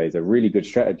vendor is a really good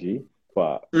strategy,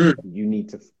 but you need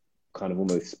to kind of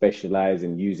almost specialize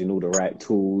in using all the right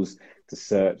tools to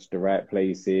search the right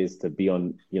places, to be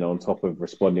on top of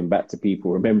responding back to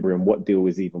people, remembering what deal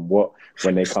is even what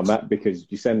when they come out, because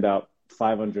you send out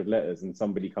 500 letters and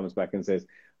somebody comes back and says,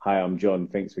 hi, I'm John,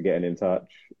 thanks for getting in touch.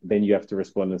 Then you have to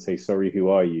respond and say, sorry, who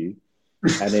are you?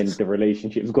 And then the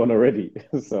relationship's gone already.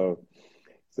 So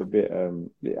it's a bit,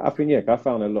 I think, I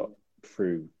found a lot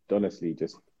through, honestly,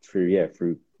 just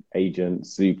through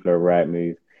agents, Zoopla,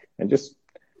 Rightmove, and just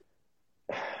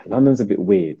London's a bit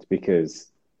weird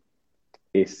because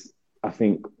I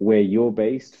think where you're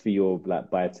based for your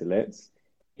like buy-to-lets,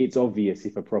 it's obvious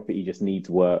if a property just needs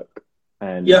work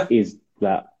and is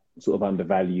like sort of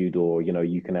undervalued, or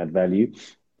you can add value.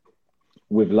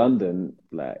 With London,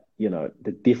 like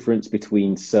the difference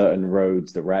between certain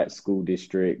roads, the right school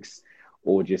districts,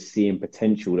 or just seeing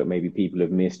potential that maybe people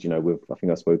have missed. I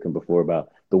think I've spoken before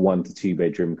about the 1 to 2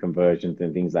 bedroom conversions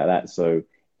and things like that. So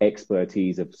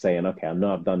expertise of saying, okay, I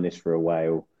know I've done this for a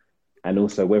while, and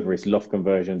also whether it's loft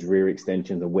conversions, rear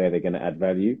extensions, and where they're going to add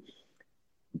value,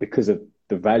 because of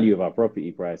the value of our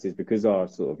property prices, because our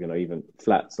sort of, even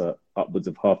flats are upwards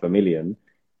of $500,000,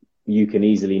 you can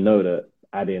easily know that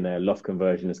adding a loft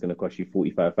conversion that's going to cost you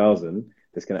 45,000,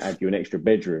 that's going to add you an extra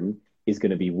bedroom, is going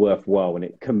to be worthwhile, and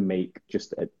it can make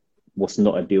just what's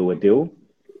not a deal.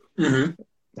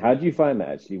 How do you find that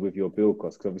actually with your build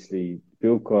costs? Because obviously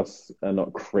build costs are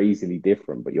not crazily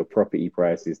different, but your property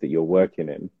prices that you're working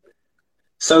in.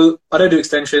 So I don't do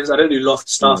extensions. I don't do loft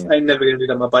stuff. I ain't never going to do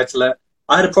that in my buy-to-let.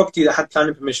 I had a property that had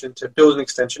planning permission to build an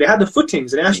extension. It had the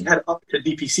footings, and it actually had up to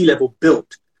DPC level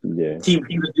built. Yeah.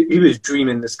 He was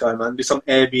dreaming, this guy, man. Do some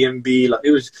Airbnb. Like,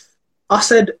 it was. I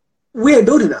said, we ain't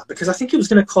building that, because I think it was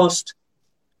going to cost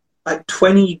like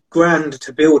 20 grand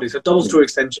to build it. It's a double-story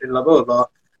extension, blah, blah, blah.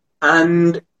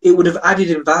 And it would have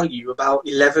added in value about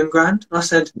 11 grand. And I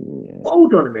said,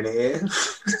 hold on a minute here. It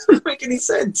doesn't make any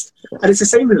sense. And it's the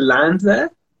same with land there.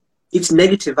 It's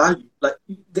negative value. Like,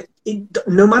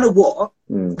 no matter what,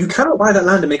 you cannot buy that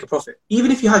land and make a profit. Even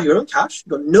if you have your own cash,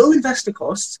 you've got no investor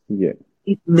costs. Yeah.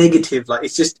 It's negative. Like,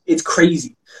 it's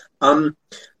crazy.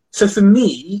 So for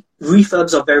me,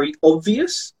 refurbs are very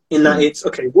obvious in that it's,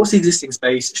 okay, what's the existing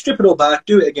space? Strip it all back,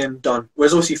 do it again, done.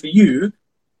 Whereas obviously for you,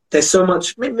 there's so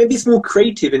much, maybe it's more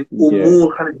creative and or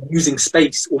more kind of using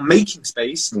space or making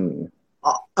space. And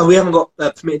we haven't got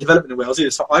permitted development in Wales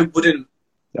either, so I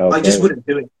just wouldn't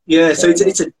do it. Yeah, so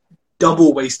it's a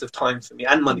double waste of time for me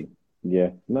and money. Yeah,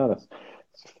 no, that's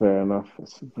fair enough.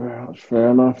 That's very much fair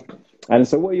enough. And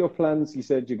so what are your plans? You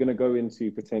said you're going to go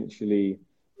into potentially,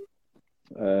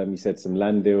 you said some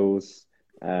land deals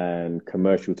and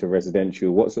commercial to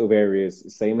residential. What sort of areas?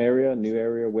 Same area, new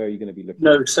area? Where are you going to be looking?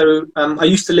 No, so I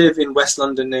used to live in West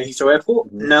London near Heathrow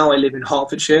Airport. Now I live in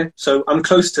Hertfordshire. So I'm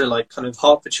close to like kind of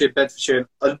Hertfordshire, Bedfordshire.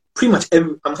 Pretty much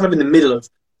I'm kind of in the middle of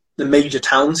the major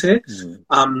towns here.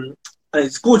 And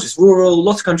it's gorgeous, rural,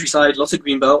 lots of countryside, lots of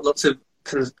greenbelt, lots of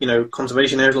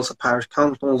conservation areas, lots of parish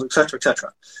councils, etc.,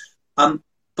 etc.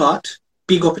 But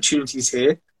big opportunities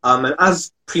here. And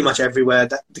as pretty much everywhere,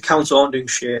 that the council aren't doing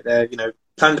shit. They're,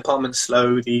 planning department's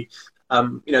slow. They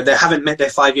haven't met their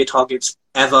 5-year targets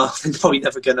ever. They're probably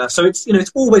never gonna. So it's,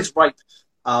 it's always ripe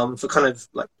for kind of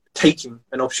like taking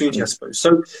an opportunity, I suppose.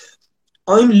 So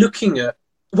I'm looking at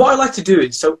what I like to do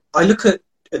is, so I look at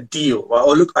a deal, right?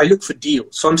 Or I look for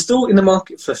deals. So I'm still in the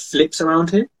market for flips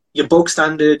around here. Your bog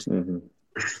standard,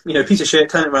 piece of shit,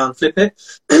 turn it around, flip it.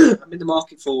 I'm in the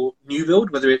market for new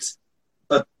build, whether it's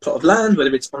a plot of land,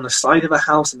 whether it's on the side of a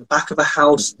house, in the back of a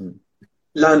house,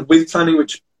 land with planning,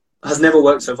 which has never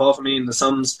worked so far for me in the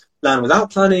sums, land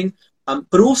without planning.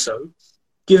 But also,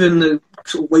 given the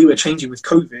sort of way we're changing with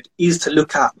COVID, is to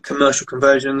look at commercial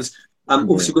conversions.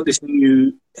 Obviously, we've got this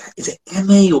new, is it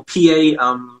MA or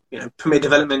PA, permit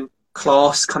development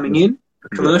class coming in for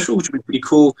commercial, which would be pretty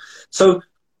cool. So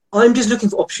I'm just looking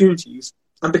for opportunities.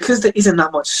 And because there isn't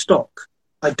that much stock,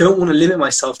 I don't want to limit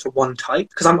myself to one type,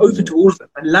 because I'm open to all of them.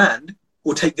 And land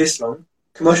will take this long,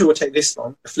 commercial will take this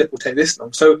long, a flip will take this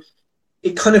long. So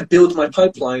it kind of builds my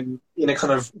pipeline in a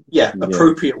kind of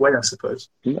appropriate way, I suppose.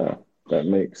 Yeah, that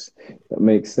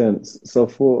makes sense. So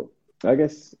for, I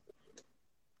guess,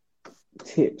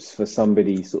 tips for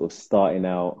somebody sort of starting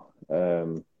out, a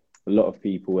lot of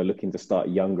people are looking to start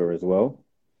younger as well,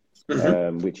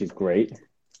 which is great.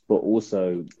 But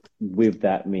also with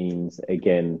that means,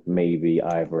 again, maybe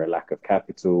either a lack of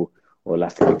capital or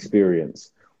lack of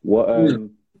experience. What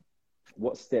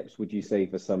steps would you say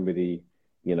for somebody,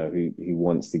 who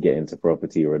wants to get into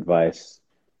property, or advice,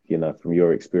 from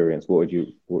your experience?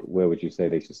 Where would you say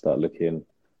they should start looking,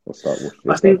 or what should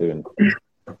they start doing?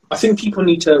 I think people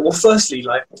need to, well, firstly,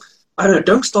 like, I don't know,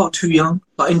 don't start too young.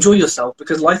 Like, enjoy yourself,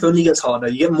 because life only gets harder.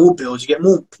 You get more bills, you get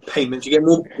more payments, you get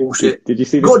more bullshit. Did you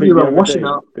see this thing washing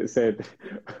up that said,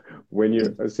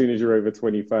 as soon as you're over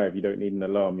 25, you don't need an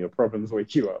alarm. Your problems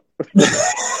wake you up.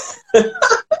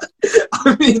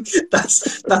 I mean,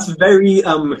 that's very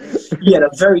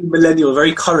that's very millennial,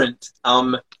 very current.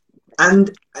 And then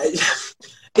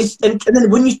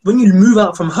when you move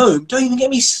out from home, don't even get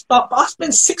me started. I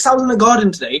spent 6 hours in the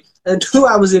garden today and 2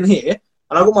 hours in here,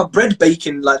 and I got my bread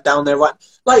baking like down there. Right,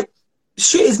 like,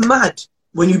 shit is mad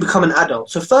when you become an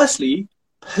adult. So firstly,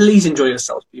 please enjoy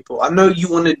yourself, people. I know you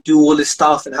want to do all this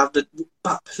stuff and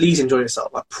but please enjoy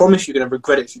yourself. I promise you're going to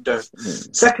regret it if you don't.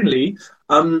 Secondly,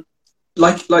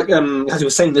 like as you were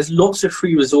saying, there's lots of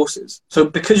free resources. So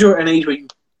because you're at an age where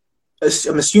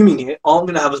I'm assuming here, aren't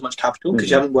going to have as much capital because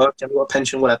you haven't worked, you haven't got a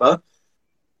pension, whatever.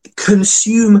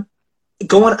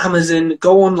 Go on Amazon,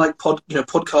 go on like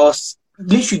podcasts.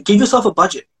 Literally, give yourself a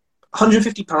budget,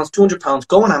 £150, £200.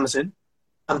 Go on Amazon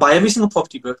and buy every single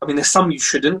property book. I mean, there's some you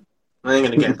shouldn't. I ain't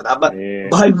going to get into that, but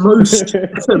buy most.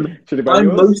 Should I buy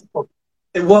yours?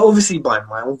 Well, obviously buy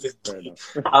mine, obviously.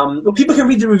 Well, people can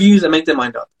read the reviews and make their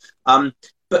mind up.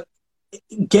 But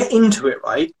get into it,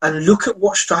 right? And look at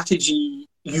what strategy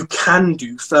you can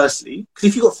do, firstly. Because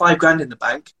if you've got £5 grand in the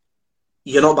bank,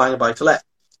 you're not buying a buy-to-let.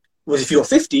 Whereas if you're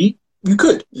 50, You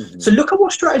could. Mm-hmm. So look at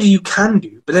what strategy you can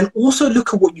do, but then also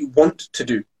look at what you want to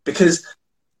do. Because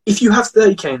if you have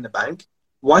 30K in the bank,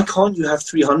 why can't you have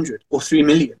 300 or 3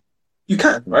 million? You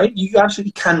can, right? You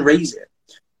actually can raise it.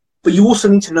 But you also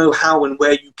need to know how and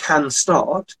where you can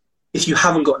start if you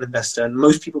haven't got an investor, and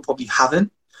most people probably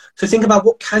haven't. So think about,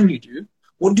 what can you do?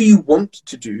 What do you want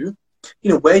to do?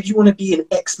 You know, where do you want to be in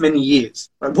X many years?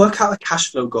 Right? Work out a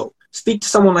cash flow goal. Speak to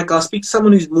someone like us, speak to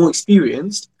someone who's more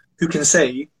experienced, who can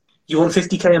say, you want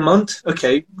 50K a month?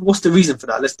 Okay, what's the reason for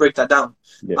that? Let's break that down.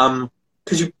 Yeah.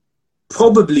 Because you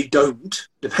probably don't,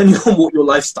 depending on what your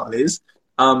lifestyle is.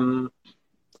 And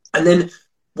then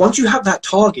once you have that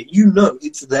target, you know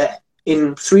it's there.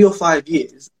 In 3 or 5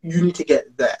 years, you need to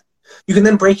get there. You can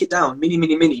then break it down,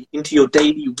 mini, into your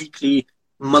daily, weekly,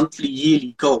 monthly,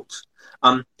 yearly goals.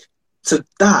 So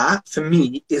that, for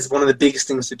me, is one of the biggest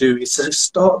things to do, is to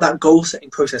start that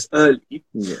goal-setting process early.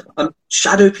 Yeah.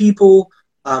 Shadow people.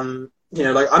 You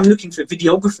know, like, I'm looking for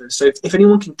videographers. So if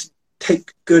anyone can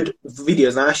take good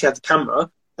videos and actually have the camera,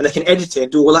 and they can edit it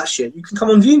and do all that shit, you can come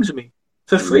on viewings with me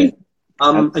for free.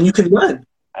 And you can learn.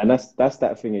 And that's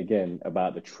that thing again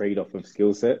about the trade-off of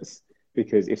skill sets.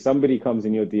 Because if somebody comes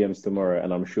in your DMs tomorrow,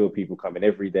 and I'm sure people come in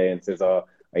every day and says, "Oh,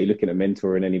 are you looking at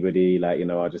mentoring anybody?" Like, you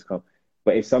know, I just come.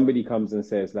 But if somebody comes and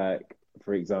says, like,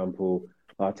 for example,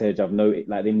 Tej, I've noticed,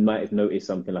 like, they might have noticed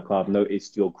something like, "Oh, I've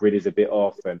noticed your grid is a bit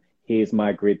off, and here's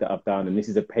my grid that I've done, and this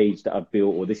is a page that I've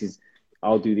built, or this is,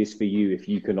 I'll do this for you if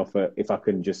you can offer, if I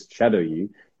can just shadow you."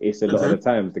 It's a lot of the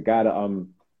times the guy that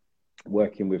I'm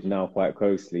working with now quite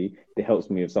closely, that helps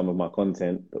me with some of my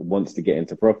content, that wants to get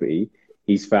into property.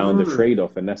 He's found a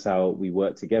trade-off, and that's how we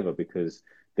work together, because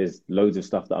there's loads of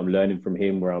stuff that I'm learning from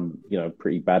him where I'm, you know,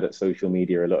 pretty bad at social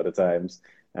media a lot of the times.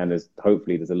 And there's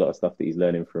a lot of stuff that he's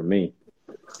learning from me.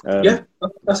 Yeah,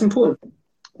 that's important.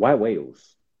 Why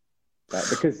Wales? Like,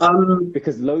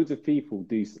 because loads of people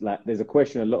do, like, there's a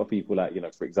question a lot of people, like, you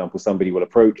know, for example, somebody will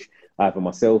approach either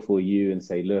myself or you and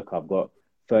say, "Look, I've got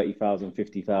 30,000,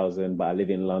 50,000, but I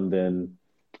live in London.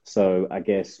 So I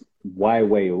guess, why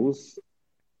Wales?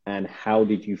 And how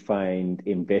did you find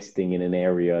investing in an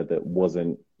area that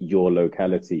wasn't your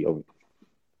locality?"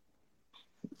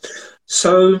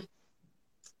 So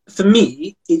for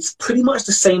me, it's pretty much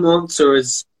the same answer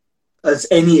as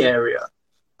any area.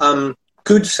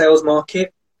 Good sales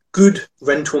market, good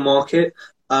rental market,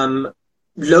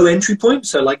 low entry point,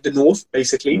 so like the north,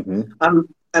 basically.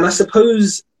 And I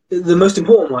suppose the most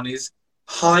important one is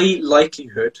high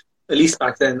likelihood, at least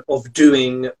back then, of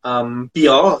doing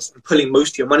BRs and pulling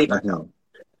most of your money back out.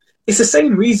 It's the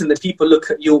same reason that people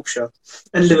look at Yorkshire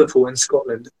and Liverpool and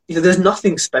Scotland. You know, there's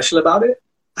nothing special about it.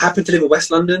 I happen to live in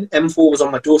West London. M4 was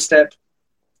on my doorstep.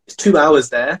 It's 2 hours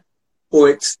there, or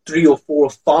it's 3 or 4 or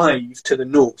 5 to the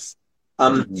north.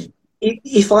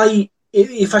 If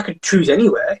I could choose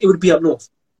anywhere, it would be up north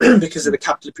because of the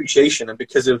capital appreciation and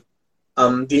because of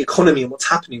the economy and what's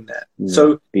happening there.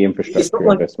 So the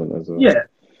infrastructure investment as well. Yeah,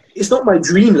 it's not my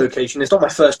dream location. It's not my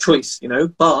first choice, you know.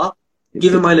 But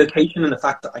given my location and the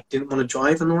fact that I didn't want to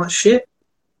drive and all that shit,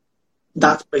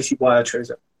 that's basically why I chose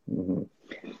it.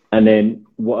 And then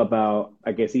what about,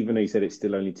 I guess, even though you said it's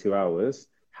still only 2 hours,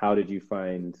 how did you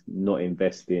find not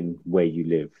investing where you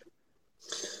live?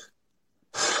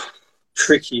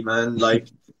 Tricky, man. Like,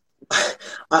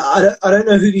 I don't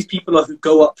know who these people are who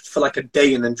go up for like a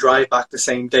day and then drive back the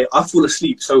same day. I fall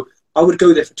asleep. So I would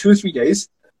go there for 2 or 3 days.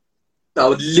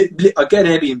 I'd get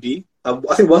an Airbnb.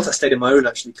 I think once I stayed on my own,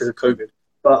 actually, because of COVID.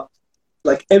 But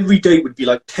like every day would be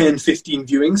like 10, 15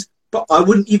 viewings. But I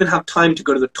wouldn't even have time to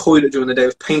go to the toilet during the day. It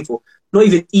was painful. Not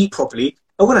even eat properly.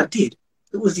 And when I did,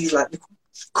 it was these like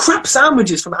crap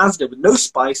sandwiches from Asda with no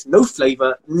spice, no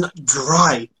flavor,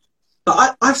 dry.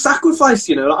 But I've sacrificed,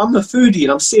 you know. Like, I'm a foodie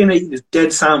and I'm sitting there eating this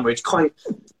dead sandwich.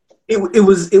 It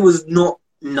was not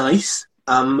nice.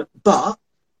 But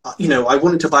you know, I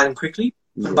wanted to buy them quickly.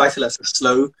 And buy to lets are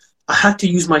slow. I had to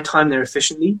use my time there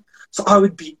efficiently. So I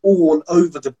would be all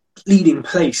over the bleeding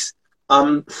place.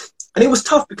 And it was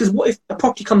tough because what if a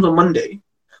property comes on Monday,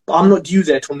 but I'm not due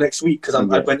there till next week because I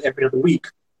went every other week?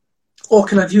 Or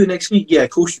can I view it next week? Yeah, of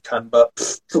course you can,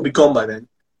 but it'll be gone by then.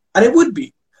 And it would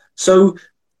be. So,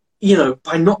 you know,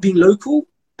 by not being local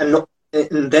and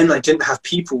then I didn't have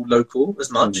people local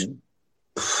as much,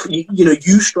 you know,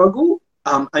 you struggle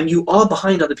and you are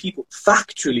behind other people.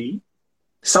 Factually,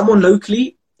 someone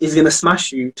locally is going to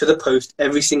smash you to the post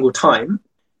every single time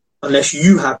unless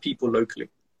you have people locally.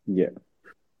 Yeah.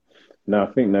 No,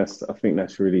 I think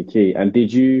that's really key. And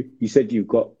you said you've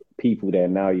got people there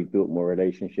now, you've built more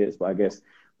relationships, but I guess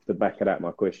the back of that,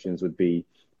 my questions would be,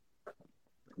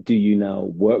 do you now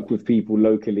work with people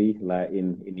locally, like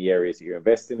in the areas that you're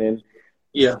investing in?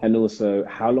 Yeah. And also,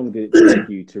 how long did it take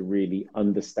you to really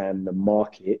understand the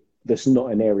market that's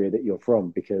not an area that you're from?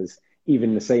 Because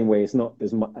even the same way, it's not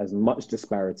as much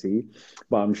disparity,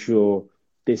 but I'm sure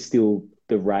there's still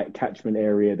the right catchment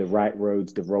area, the right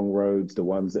roads, the wrong roads, the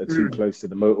ones that are too close to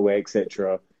the motorway,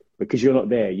 etc. Because you're not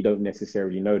there, you don't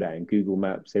necessarily know that. In Google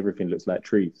Maps, everything looks like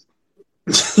trees.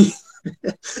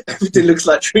 Everything looks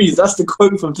like trees. That's the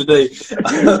quote from today.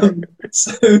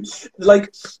 So,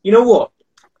 like, you know what?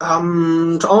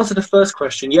 To answer the first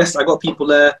question, yes, I got people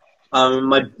there.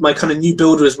 My kind of new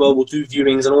builder as well will do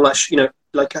viewings and all that. You know,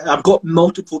 like I've got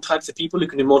multiple types of people who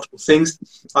can do multiple things.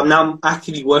 I'm now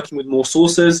actively working with more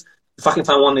sources. If I can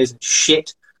find one that isn't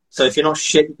shit. So if you're not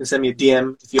shit, you can send me a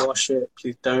DM. If you are shit,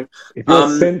 please don't. If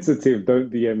you're sensitive, don't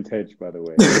DM Tej, by the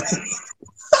way.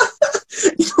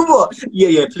 You know what?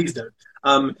 Yeah, please don't.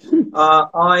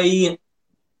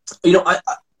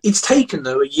 It's taken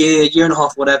though a year and a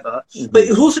half, whatever. But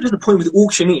it's also to the point with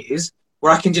auctioneers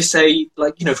where I can just say,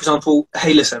 like, you know, for example,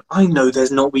 hey, listen, I know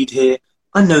there's knotweed here.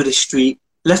 I know this street.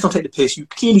 Let's not take the piss. You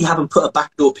clearly haven't put a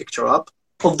backdoor picture up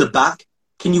of the back.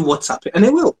 Can you WhatsApp it? And they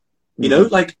will. You know,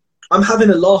 like I'm having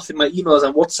a laugh in my emails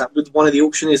and WhatsApp with one of the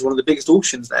auctioneers, one of the biggest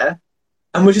auctions there,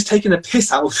 and we're just taking a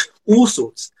piss out of all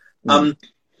sorts. And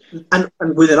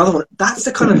with another one, that's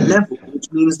the kind of level, which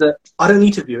means that I don't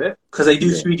need to view it because they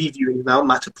do 3D viewing now,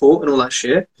 Matterport and all that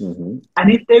shit. And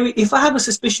if I have a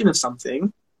suspicion of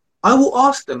something, I will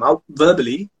ask them out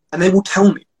verbally, and they will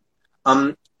tell me,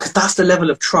 because that's the level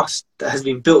of trust that has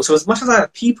been built. So as much as I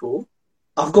have people,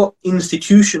 I've got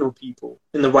institutional people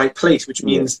in the right place, which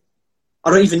means I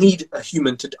don't even need a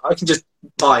human I can just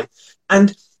buy.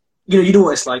 And you know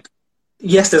what it's like.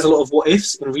 Yes, there's a lot of what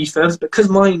ifs and refurbs, because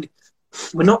mine.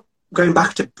 We're not going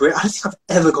back to brick. I don't think I've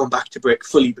ever gone back to brick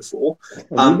fully before.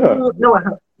 No,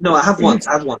 I have once.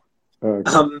 Okay.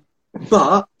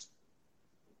 But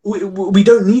we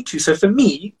don't need to. So for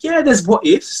me, there's what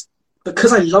ifs,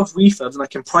 because I love refurbs and I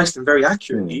can price them very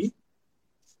accurately.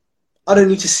 I don't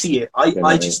need to see it.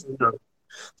 I just know.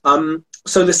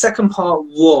 So the second part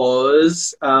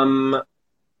was what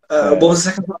was the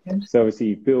second part again? So obviously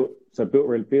you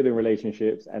building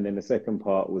relationships, and then the second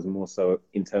part was more so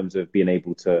in terms of being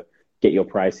able to get your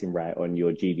pricing right on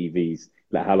your GDVs.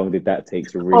 Like, how long did that take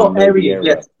to really know the area?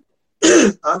 Yes.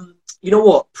 You know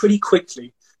what? Pretty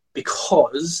quickly,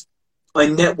 because I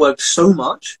networked so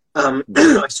much. I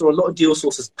saw a lot of deal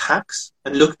sources packs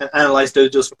and looked and analyzed those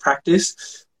deals for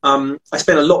practice. I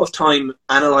spent a lot of time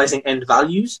analyzing end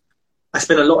values. I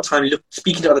spent a lot of time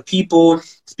speaking to other people,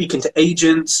 speaking to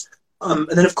agents. And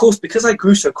then, of course, because I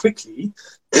grew so quickly,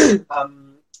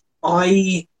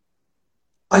 I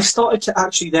started to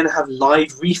actually then have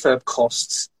live refurb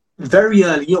costs very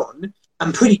early on,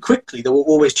 and pretty quickly. They were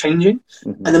always changing.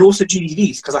 And then also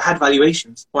GDVs, because I had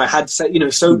valuations. Or I had, you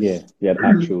had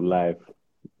actual live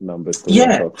numbers.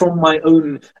 From my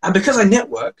own. And because I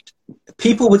networked,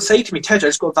 people would say to me, Tej, I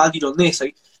just got valued on this.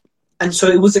 And so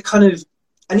it was a kind of,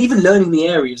 and even learning the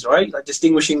areas, right? Like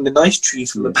distinguishing the nice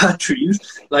trees from the bad trees.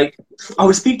 Like I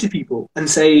would speak to people and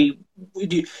say,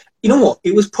 you know what?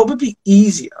 It was probably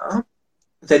easier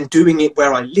than doing it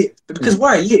where I live. But because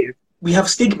where I live, we have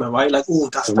stigma, right? Like, oh,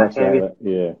 that's that area.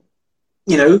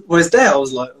 You know, whereas there I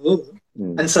was like, oh.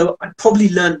 And so I probably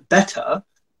learned better.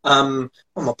 My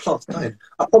plant's dying.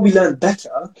 I probably learned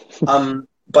better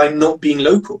by not being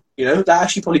local. You know, that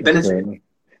actually probably benefited me.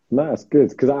 No, that's good,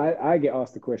 because I get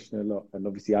asked the question a lot, and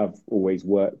obviously I've always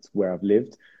worked where I've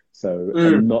lived, so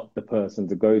I'm not the person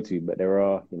to go to, but there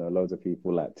are, loads of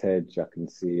people like Tej. I can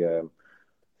see, I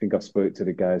think I've spoke to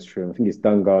the guys from, I think it's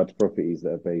Dungard Properties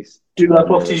that are based. Dungard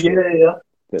Properties, yeah.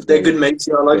 They're good mates,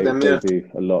 I like them, They do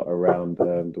a lot around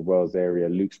the Wells area.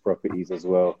 Luke's Properties as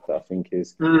well, that I think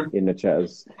is in the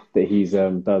chatters, that he's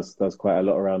does quite a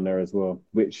lot around there as well,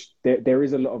 which there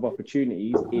is a lot of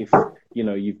opportunities if,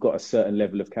 you've got a certain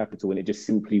level of capital and it just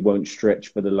simply won't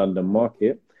stretch for the London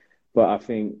market. But I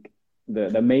think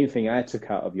the main thing I took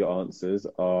out of your answers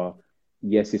are,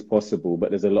 yes, it's possible, but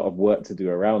there's a lot of work to do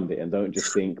around it. And don't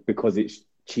just think because it's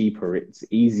cheaper, it's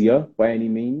easier by any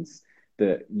means.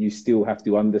 That you still have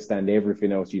to understand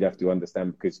everything else you'd have to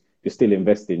understand, because you're still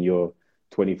investing your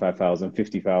 25,000,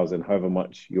 50,000, however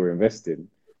much you're investing.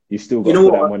 You still got to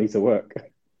put that money to work.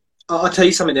 I'll tell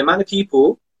you something. The amount of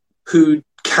people who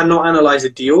cannot analyze a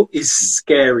deal is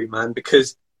scary, man,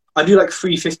 because I do like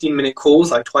 3 15-minute calls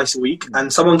like twice a week,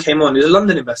 and someone came on. He's a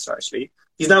London investor, actually.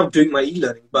 He's now doing my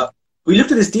e-learning, but we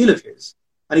looked at this deal of his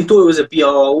and he thought it was a BR,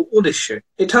 all this shit.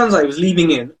 It turns out he was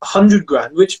leaving in 100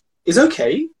 grand, which is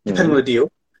okay, depending on the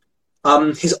deal.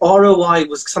 His ROI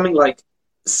was something like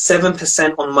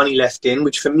 7% on money left in,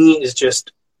 which for me is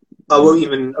just, I won't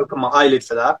even open my eyelid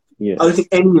for that. Yeah. I don't think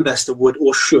any investor would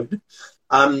or should.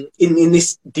 In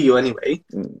this deal anyway.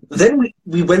 Then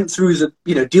we went through the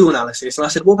deal analysis, and I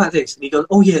said, what about this? And he goes,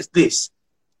 oh yes, this.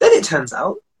 Then it turns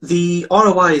out the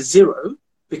ROI is 0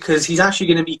 because he's actually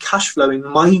going to be cash flowing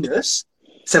minus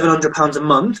 £700 a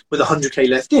month with 100k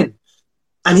left in.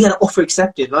 And he had an offer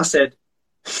accepted, and I said,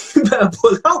 you better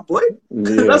pull out, boy.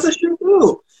 Yeah. That's a shit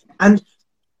deal. And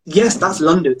yes, that's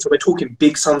London, so we're talking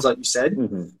big sums like you said.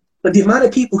 But the amount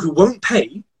of people who won't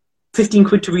pay 15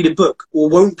 quid to read a book or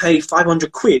won't pay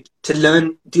 500 quid to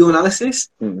learn deal analysis,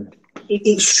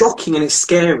 it's shocking and it's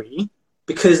scary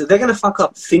because they're going to fuck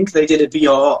up, think they did a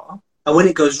VRR, and when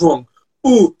it goes wrong,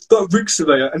 oh, that Rick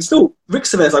Surveyor, and still, Rick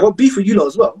Surveyor's like, I'll beef with you lot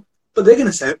as well, but they're going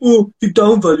to say, oh, you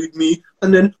downvalued me,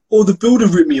 and then, oh, the builder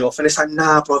ripped me off, and it's like,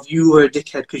 nah, bruv, you were a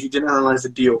dickhead because you didn't analyze the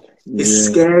deal. It's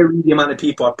scary, the amount of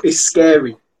people, it's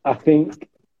scary. I think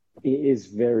it is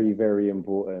very, very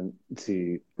important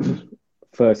to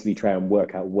firstly try and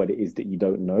work out what it is that you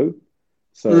don't know.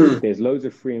 So there's loads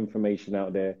of free information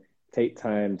out there. Take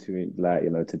time to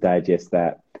to digest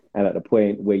that. And at the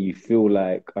point where you feel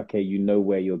like, okay, you know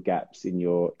where your gaps in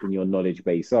your knowledge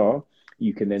base are,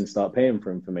 you can then start paying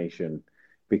for information,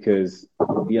 because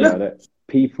that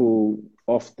people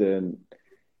often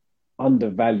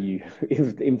undervalue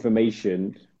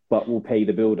information, but will pay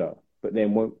the builder, but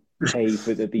then won't pay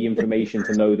for the information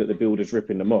to know that the builder's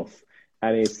ripping them off.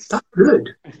 And it's that's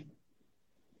good.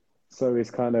 So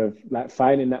it's kind of like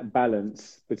finding that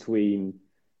balance between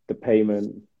the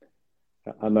payment.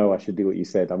 I know I should do what you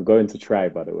said. I'm going to try,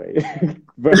 by the way.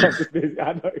 But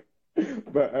I know.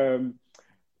 But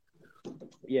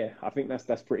I think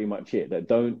that's pretty much it. That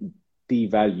don't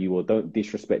devalue or don't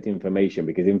disrespect information,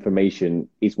 because information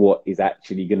is what is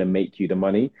actually going to make you the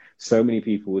money. So many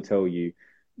people will tell you,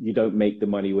 you don't make the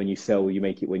money when you sell, you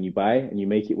make it when you buy, and you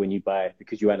make it when you buy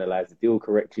because you analyze the deal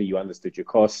correctly, you understood your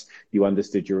costs, you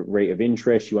understood your rate of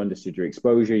interest, you understood your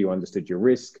exposure, you understood your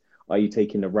risk. Are you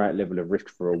taking the right level of risk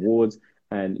for rewards?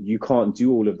 And you can't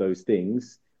do all of those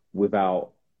things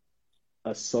without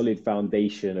a solid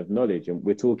foundation of knowledge. And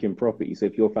we're talking property. So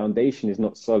if your foundation is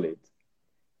not solid,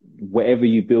 whatever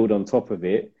you build on top of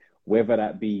it, whether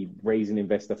that be raising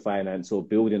investor finance or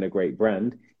building a great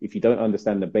brand, if you don't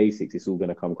understand the basics, it's all going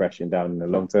to come crashing down in the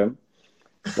long term.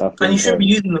 So think, and you shouldn't be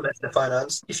using investor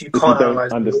finance if you can't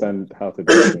understand how to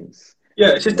do things. Yeah,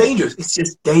 it's just dangerous. It's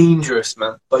just dangerous,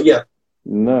 man. But yeah.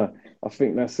 No, I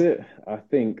think that's it. I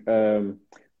think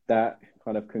that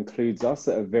kind of concludes us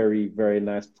at a very, very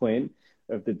nice point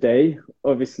of the day.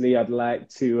 Obviously, I'd like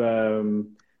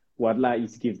to... I'd like you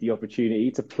to give the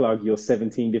opportunity to plug your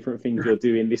 17 different things you're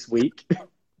doing this week.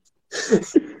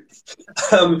 So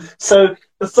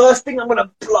the first thing I'm going to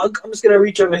plug, I'm just going to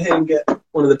reach over here and get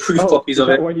one of the proof copies of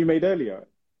it. The one you made earlier?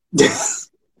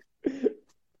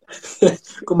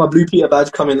 Got my Blue Peter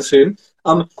badge coming soon.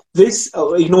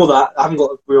 Ignore that. I haven't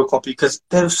got a real copy because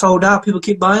they're sold out. People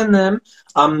keep buying them.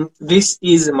 This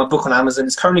is my book on Amazon.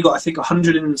 It's currently got, I think,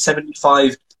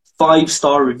 175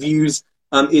 5-star reviews.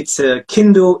 It's a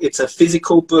Kindle. It's a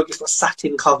physical book. It's got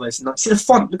satin covers. See the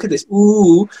font. Look at this.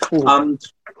 Ooh.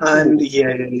 And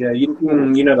yeah.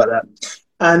 You know about that.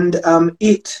 And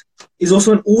it is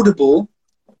also an Audible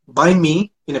by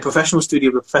me in a professional studio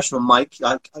with a professional mic. You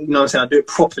know what I'm saying? I do it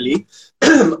properly.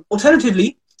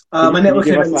 Alternatively, my network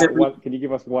event is can you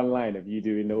give us one line of you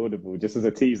doing the Audible just as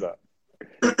a teaser?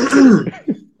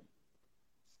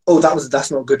 Oh,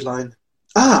 that's not a good line.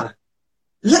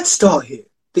 Let's start here.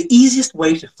 The easiest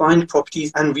way to find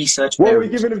properties and research areas. Are we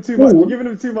giving them too much? We're giving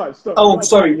them too much. Stop. Oh,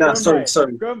 sorry.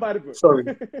 Sorry. Go and buy the book. Sorry.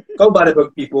 Go buy the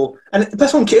book, people. And the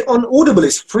best one, on Audible,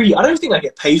 is free. I don't think I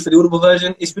get paid for the Audible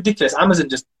version. It's ridiculous. Amazon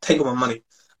just take all my money.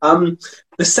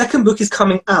 The second book is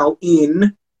coming out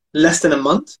in less than a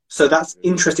month. So that's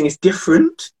interesting. It's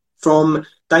different from...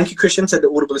 Thank you, Christian, said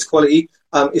that Audible is quality.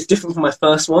 It's different from my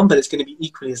first one, but it's going to be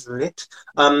equally as lit.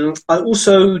 I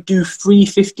also do free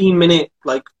 15-minute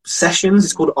sessions.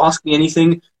 It's called Ask Me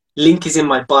Anything. Link is in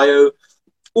my bio.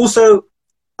 Also,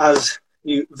 as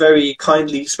you very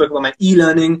kindly spoke about my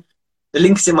e-learning, the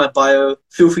link is in my bio.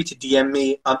 Feel free to DM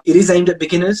me. It is aimed at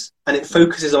beginners, and it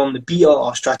focuses on the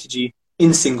BRR strategy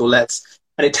in single lets.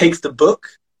 And it takes the book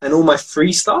and all my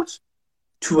free stuff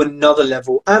to another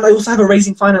level. And I also have a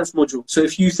raising finance module. So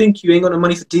if you think you ain't got no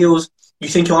money for deals, you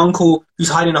think your uncle who's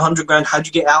hiding 100 grand, how'd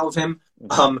you get out of him?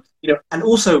 And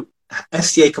also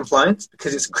FCA compliance,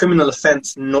 because it's a criminal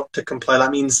offense not to comply. That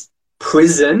means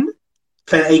prison,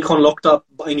 playing Akon locked up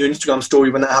in your Instagram story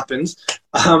when that happens.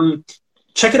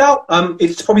 Check it out.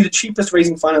 It's probably the cheapest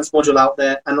raising finance module out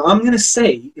there. And I'm going to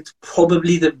say it's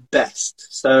probably the best.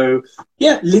 So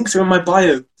yeah, links are in my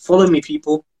bio. Follow me,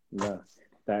 people. Yeah.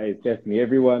 That is definitely,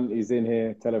 everyone is in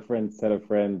here. Tell a friend, tell a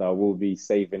friend. I will be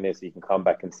saving this. You can come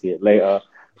back and see it later.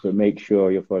 But make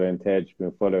sure you're following Tej.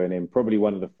 Been following him. Probably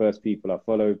one of the first people I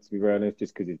followed, to be very honest,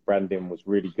 just because his branding was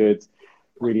really good.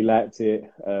 Really liked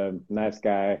it. Nice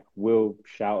guy. Will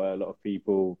shout at a lot of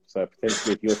people. So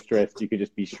potentially if you're stressed, you could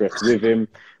just be stressed with him,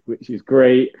 which is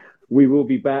great. We will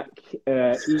be back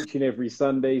each and every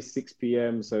Sunday, 6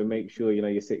 p.m. So make sure,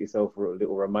 you set yourself a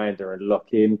little reminder and lock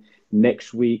in.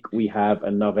 Next week, we have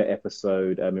another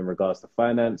episode in regards to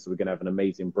finance. So we're going to have an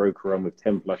amazing broker on with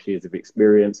 10 plus years of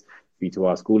experience for you to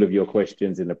ask all of your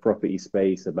questions in the property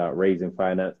space about raising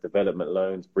finance, development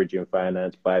loans, bridging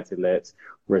finance, buy-to-lets,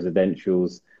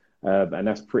 residentials. And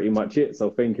that's pretty much it. So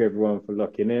thank you, everyone, for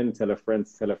locking in. Tell a friend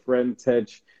to tell a friend. Tej,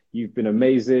 you've been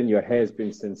amazing. Your hair's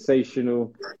been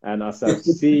sensational. And I shall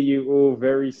see you all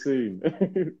very soon.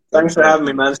 Thanks for having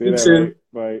me, man. Speak soon.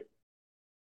 Bye.